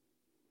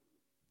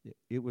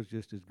 It was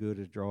just as good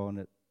as drawing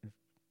it,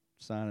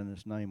 signing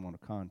his name on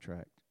a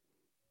contract.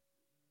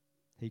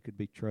 He could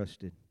be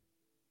trusted.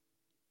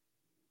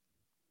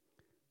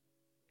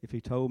 If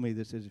he told me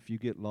this is if you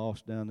get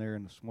lost down there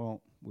in the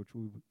swamp,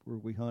 where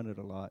we hunted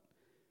a lot,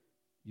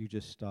 you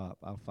just stop.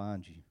 I'll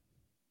find you.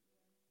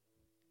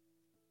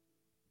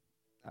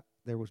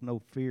 There was no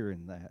fear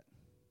in that.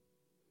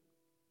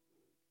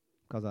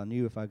 Because I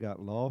knew if I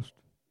got lost,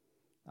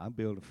 I'd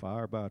build a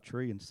fire by a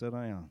tree and sit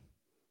down.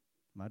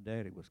 My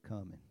daddy was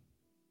coming.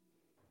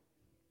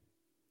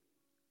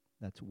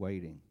 That's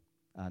waiting.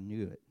 I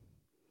knew it.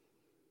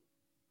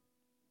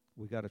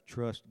 We got to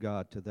trust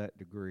God to that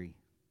degree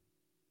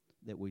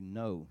that we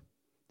know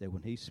that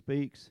when he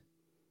speaks,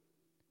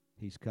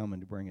 he's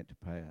coming to bring it to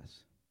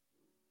pass.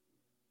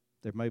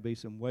 There may be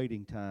some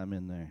waiting time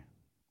in there.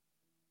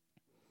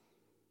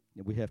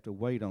 We have to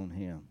wait on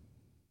him.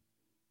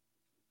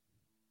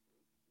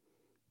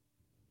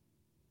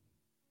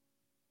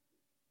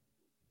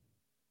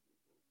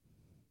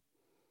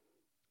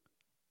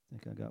 I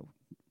think I got,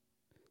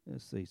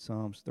 let's see,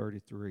 Psalms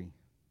 33.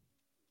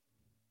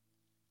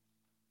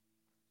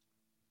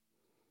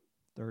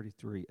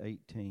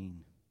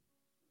 33:18.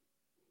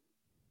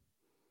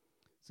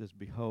 It says,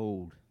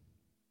 behold,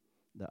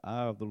 the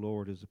eye of the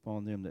Lord is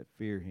upon them that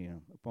fear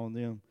him, upon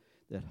them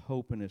that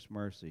hope in his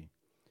mercy,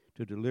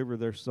 to deliver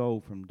their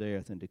soul from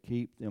death and to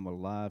keep them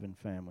alive in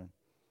famine.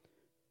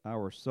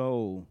 Our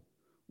soul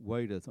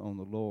waiteth on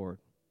the Lord.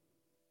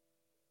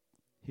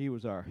 He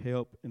was our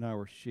help and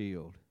our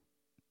shield.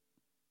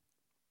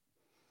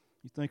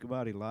 You think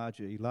about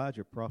Elijah.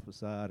 Elijah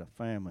prophesied a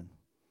famine.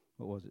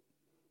 What was it?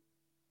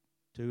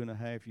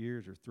 2.5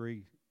 years or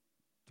three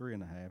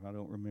and a half. I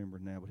don't remember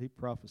now. But he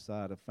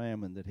prophesied a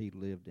famine that he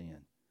lived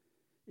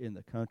in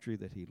the country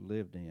that he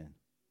lived in.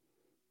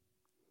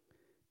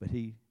 But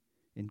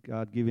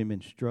God gave him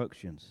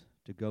instructions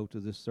to go to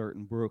this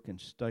certain brook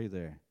and stay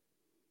there.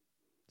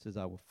 It says,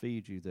 I will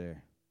feed you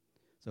there.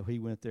 So he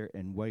went there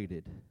and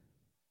waited.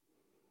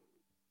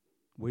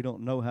 We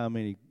don't know how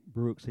many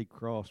brooks he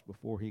crossed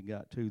before he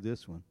got to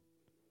this one.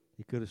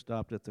 He could have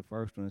stopped at the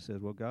first one and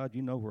said, well, God,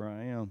 you know where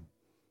I am.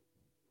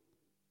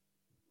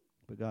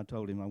 But God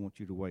told him, I want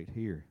you to wait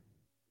here.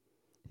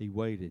 He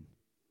waited.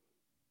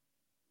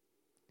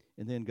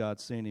 And then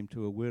God sent him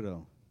to a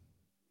widow.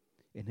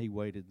 And he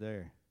waited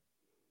there.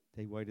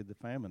 He waited the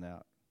famine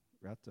out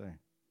right there.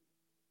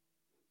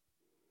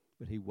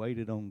 But he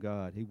waited on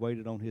God. He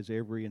waited on his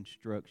every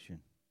instruction.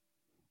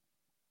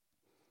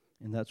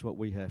 And that's what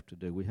we have to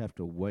do. We have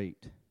to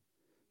wait.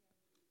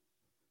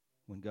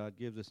 When God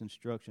gives us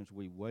instructions,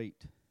 we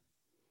wait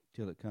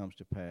till it comes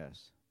to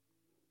pass.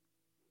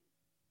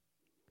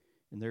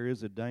 And there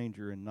is a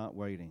danger in not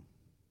waiting.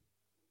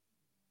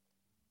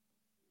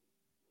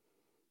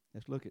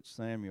 Let's look at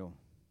Samuel,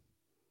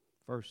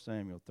 1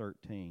 Samuel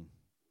 13,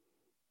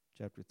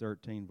 chapter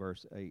 13,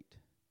 verse 8.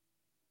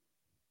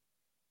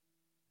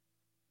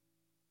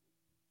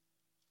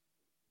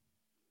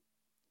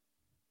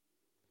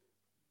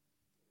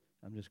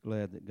 I'm just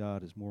glad that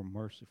God is more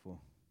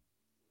merciful.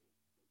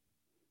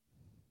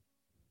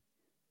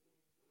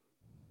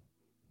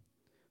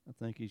 I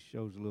think he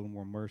shows a little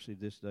more mercy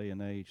this day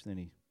and age than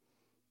he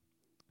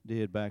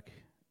did back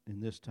in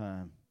this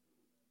time.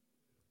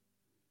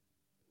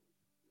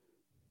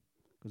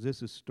 Because this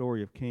is the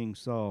story of King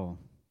Saul.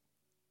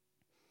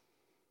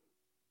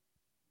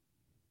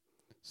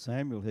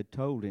 Samuel had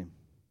told him,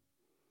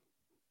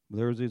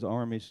 there's these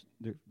armies,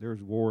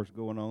 there's wars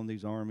going on,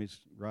 these armies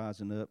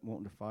rising up,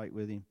 wanting to fight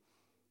with him.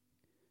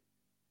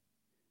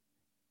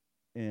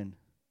 And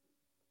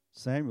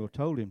Samuel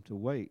told him to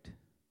wait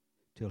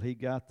till he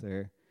got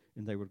there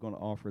and they were going to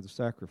offer the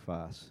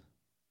sacrifice.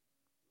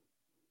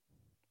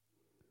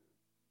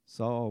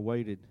 Saul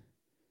waited. It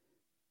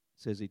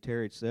says he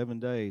tarried 7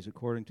 days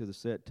according to the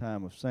set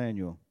time of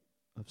Samuel.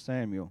 But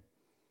Samuel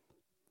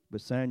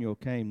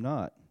came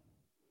not.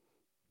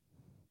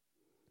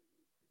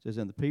 It says,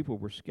 and the people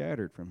were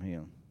scattered from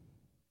him.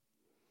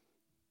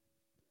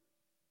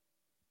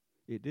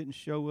 It didn't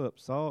show up.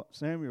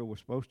 Samuel was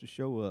supposed to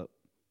show up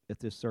at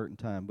this certain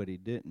time, but he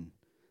didn't.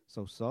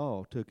 So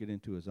Saul took it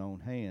into his own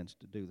hands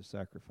to do the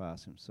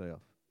sacrifice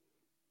himself.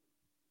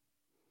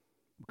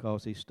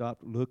 Because he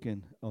stopped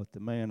looking at the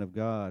man of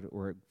God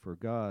or for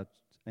God's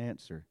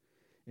answer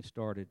and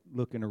started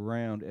looking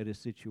around at his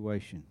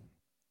situation.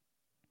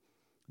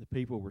 The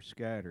people were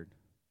scattered.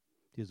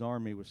 His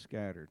army was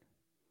scattered.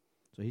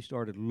 So he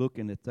started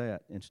looking at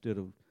that instead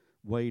of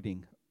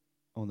waiting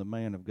on the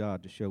man of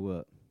God to show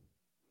up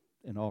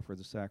and offer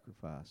the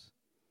sacrifice.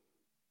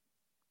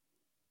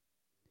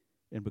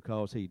 And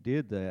because he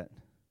did that,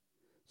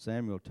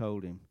 Samuel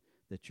told him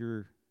that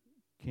your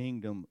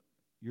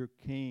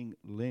king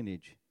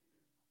lineage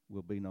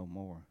will be no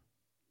more.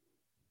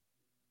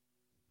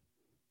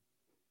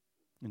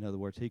 In other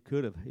words,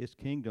 his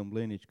kingdom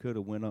lineage could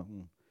have went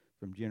on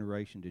from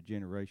generation to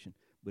generation,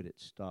 but it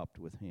stopped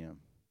with him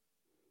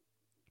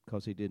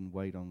because he didn't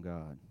wait on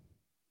God.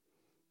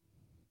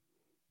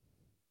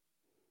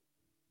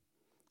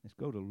 Let's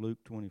go to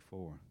Luke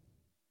 24.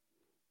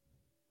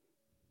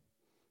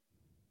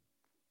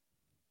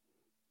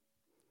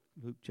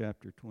 Luke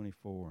chapter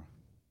 24.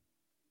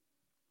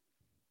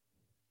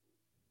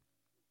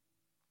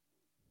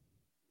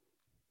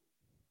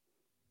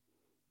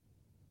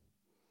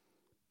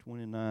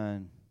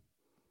 (29)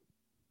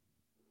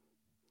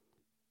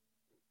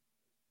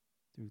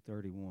 through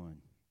 31.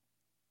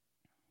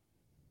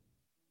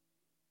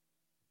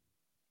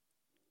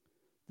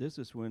 This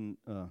is when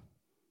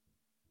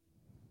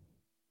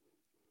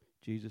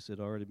Jesus had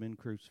already been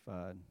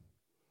crucified,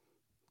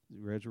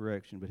 the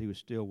resurrection, but he was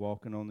still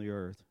walking on the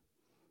earth.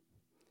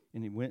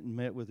 And he went and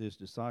met with his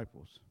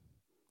disciples,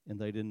 and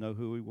they didn't know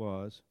who he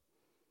was.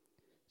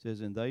 It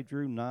says, and they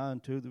drew nigh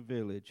unto the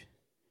village.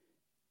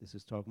 This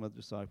is talking about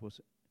the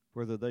disciples,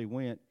 whither they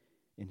went,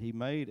 and he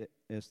made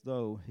as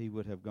though he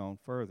would have gone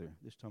further.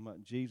 This is talking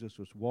about Jesus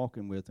was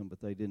walking with them,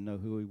 but they didn't know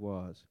who he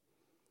was.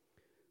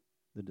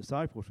 The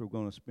disciples were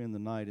going to spend the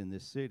night in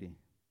this city,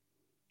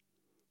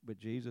 but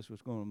Jesus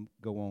was going to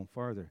go on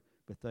further.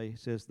 But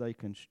says they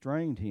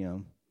constrained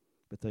him,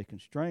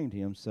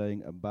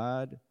 saying,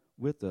 abide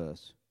with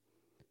us,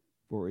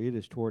 for it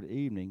is toward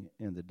evening,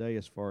 and the day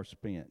is far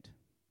spent.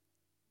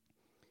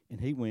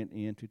 And he went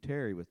in to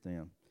tarry with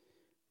them.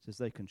 It says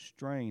they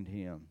constrained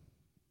him.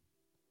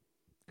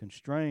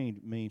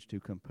 Constrained means to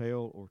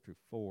compel or to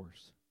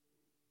force.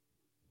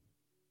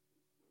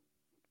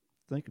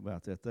 Think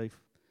about that.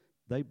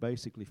 They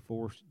basically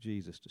forced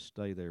Jesus to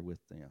stay there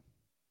with them.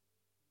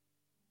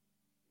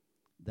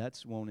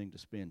 That's wanting to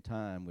spend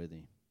time with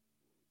him.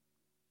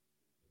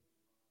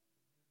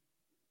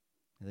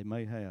 They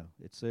may have.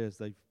 It says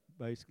they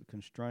basically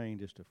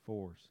constrained is to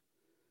force.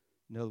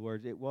 In other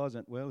words, it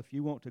wasn't, well, if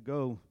you want to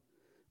go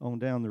on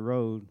down the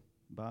road,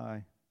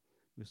 bye.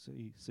 We'll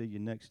see you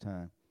next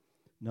time.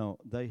 No,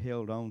 they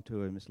held on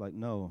to him. It's like,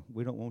 no,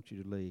 we don't want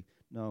you to leave.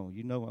 No,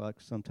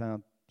 like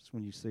sometimes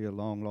when you see a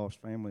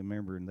long-lost family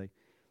member and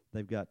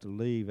they've got to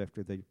leave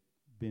after they've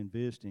been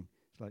visiting,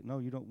 it's like, no,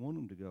 you don't want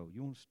them to go.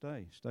 You want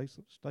to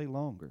stay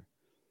longer.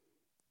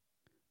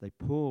 They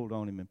pulled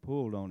on him and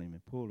pulled on him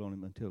and pulled on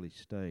him until he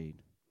stayed.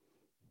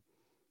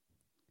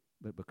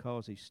 But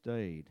because he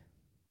stayed,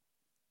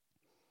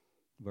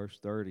 verse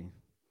 30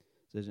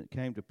 says, it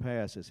came to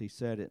pass as he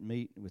sat at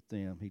meat with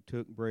them, he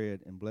took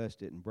bread and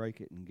blessed it and brake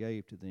it and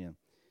gave to them.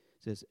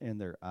 It says, and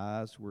their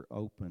eyes were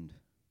opened,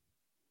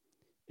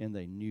 and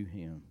they knew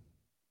him.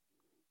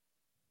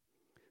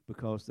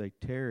 Because they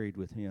tarried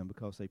with him,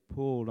 because they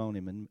pulled on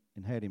him and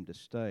had him to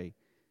stay.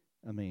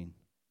 I mean,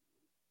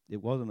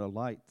 it wasn't a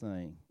light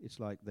thing. It's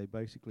like they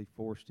basically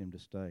forced him to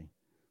stay.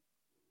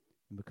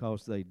 And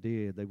because they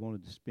did, they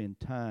wanted to spend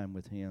time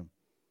with him,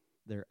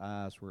 their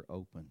eyes were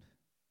opened.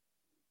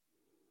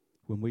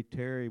 When we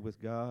tarry with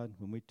God,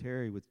 when we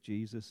tarry with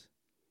Jesus,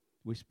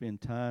 we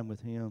spend time with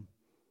him,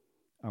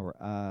 our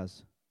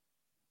eyes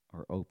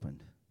are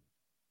opened.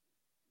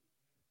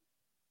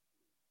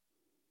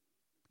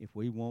 If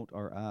we want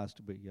our eyes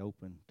to be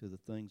open to the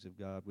things of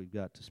God, we've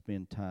got to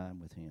spend time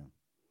with him.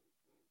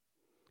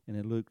 And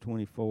in Luke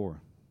 24,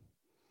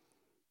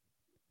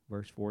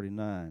 verse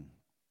 49,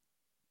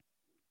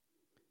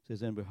 it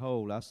says, and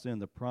behold, I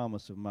send the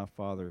promise of my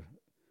Father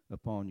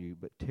upon you,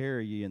 but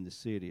tarry ye in the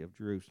city of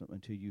Jerusalem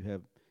until you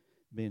have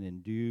been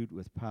endued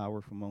with power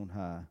from on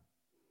high.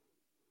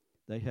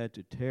 They had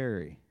to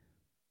tarry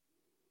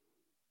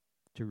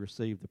to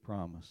receive the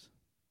promise.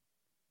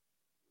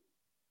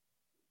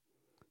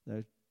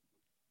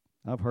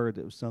 I've heard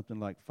that it was something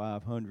like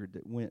 500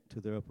 that went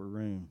to the upper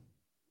room,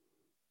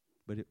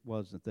 but it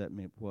wasn't that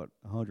many.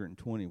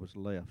 120 was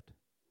left.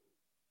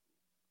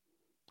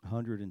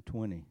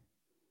 120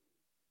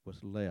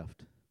 was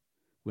left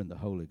when the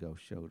Holy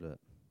Ghost showed up.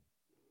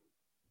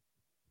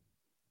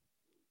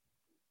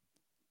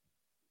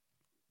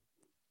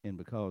 And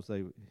because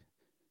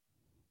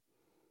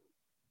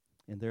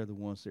they're the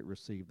ones that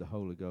received the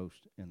Holy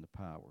Ghost and the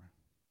power.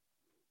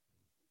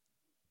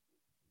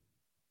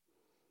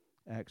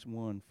 Acts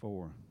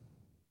 1:4.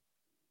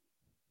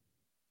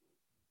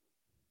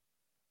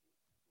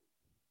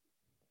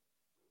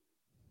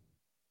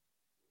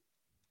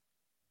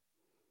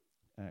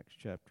 Acts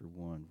chapter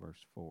 1,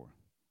 verse 4.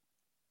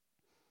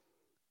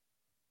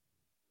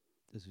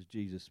 This is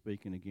Jesus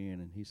speaking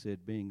again, and he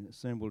said, being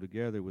assembled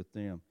together with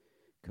them,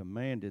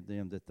 commanded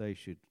them that they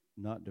should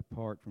not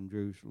depart from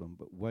Jerusalem,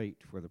 but wait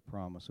for the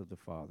promise of the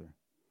Father,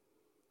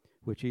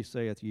 which he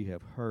saith, ye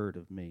have heard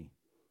of me.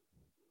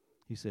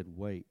 He said,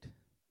 wait.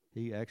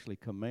 He actually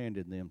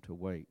commanded them to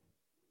wait.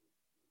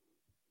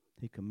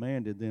 He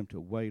commanded them to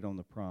wait on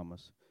the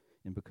promise.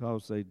 And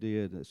because they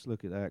did, let's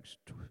look at Acts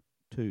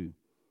 2,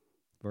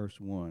 verse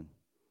 1.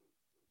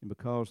 And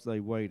because they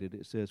waited,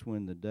 it says,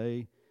 when the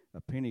day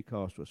of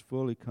Pentecost was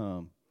fully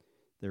come,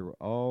 they were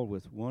all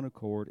with one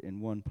accord in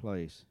one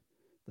place.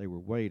 They were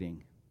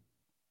waiting.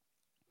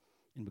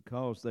 And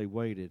because they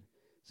waited,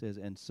 it says,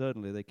 and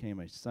suddenly there came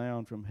a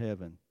sound from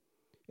heaven,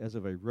 as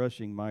of a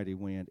rushing mighty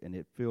wind, and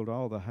it filled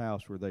all the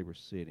house where they were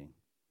sitting.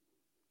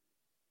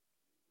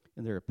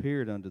 And there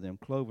appeared unto them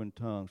cloven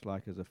tongues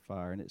like as of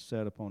fire, and it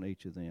sat upon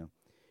each of them.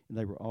 And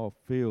they were all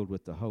filled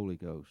with the Holy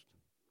Ghost,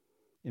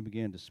 and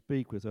began to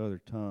speak with other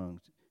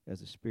tongues,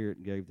 as the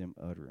Spirit gave them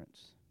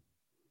utterance.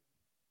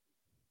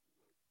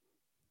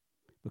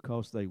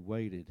 Because they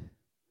waited,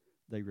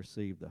 they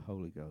received the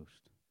Holy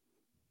Ghost.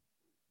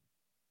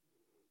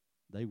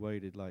 They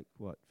waited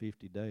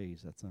 50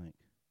 days, I think.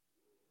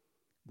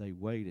 They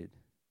waited.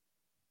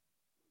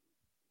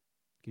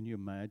 Can you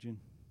imagine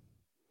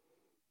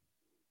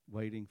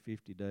waiting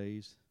 50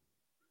 days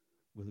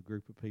with a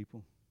group of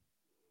people?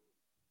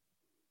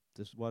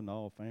 This wasn't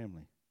all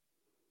family.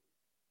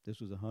 This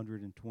was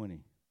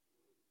 120.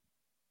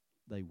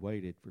 They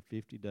waited for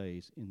 50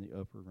 days in the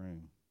upper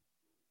room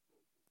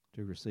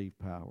to receive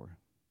power,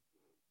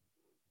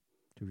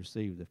 to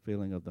receive the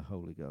filling of the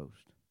Holy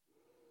Ghost.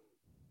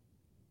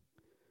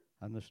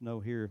 I just know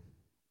here,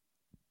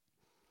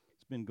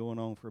 it's been going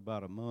on for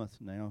about a month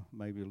now,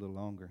 maybe a little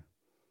longer.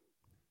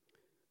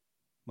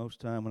 Most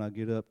time when I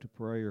get up to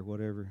pray or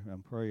whatever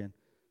I'm praying,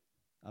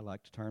 I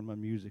like to turn my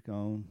music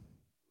on,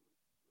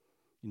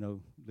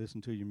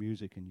 listen to your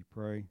music and you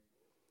pray.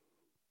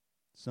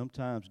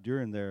 Sometimes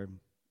during there,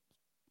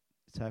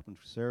 it's happened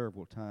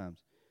several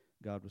times,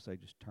 God will say,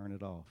 just turn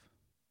it off.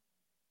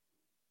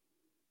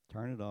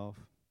 Turn it off.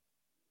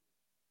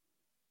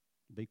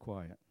 Be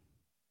quiet.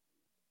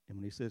 And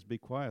when he says be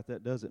quiet,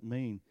 that doesn't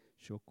mean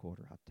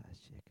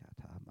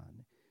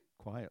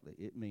quietly.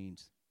 It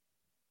means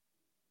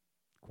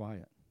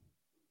quiet.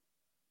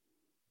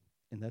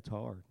 And that's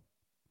hard.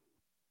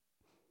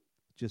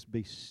 Just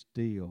be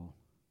still.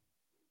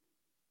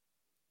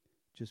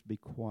 Just be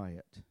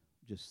quiet.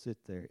 Just sit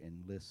there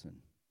and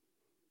listen.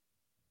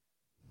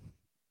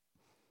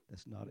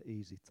 That's not an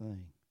easy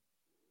thing.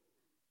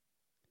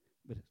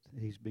 But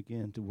he's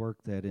begun to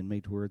work that in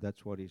me to where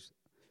that's what he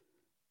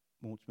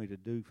wants me to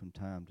do from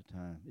time to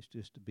time. It's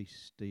just to be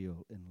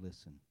still and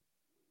listen.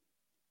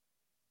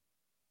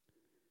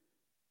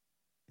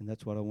 And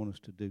that's what I want us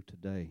to do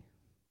today.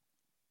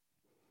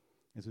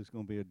 This is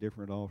going to be a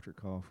different altar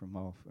call from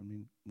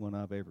one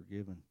I've ever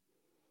given.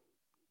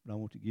 But I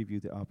want to give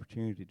you the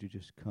opportunity to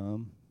just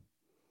come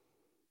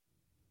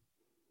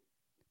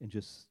and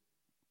just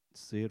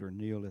sit or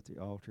kneel at the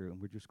altar,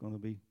 and we're just going to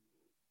be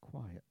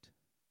quiet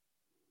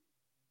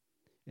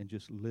and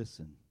just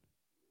listen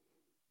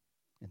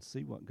and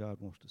see what God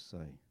wants to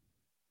say.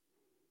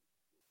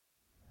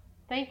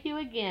 Thank you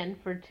again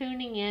for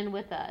tuning in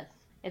with us.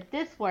 If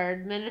this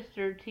word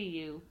ministered to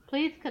you,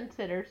 please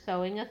consider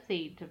sowing a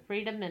seed to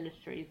Freedom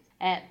Ministries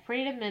at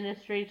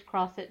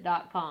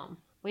freedomministriescrossit.com.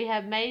 We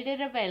have made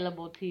it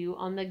available to you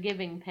on the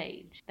giving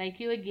page. Thank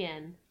you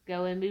again.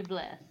 Go and be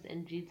blessed.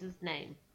 In Jesus' name.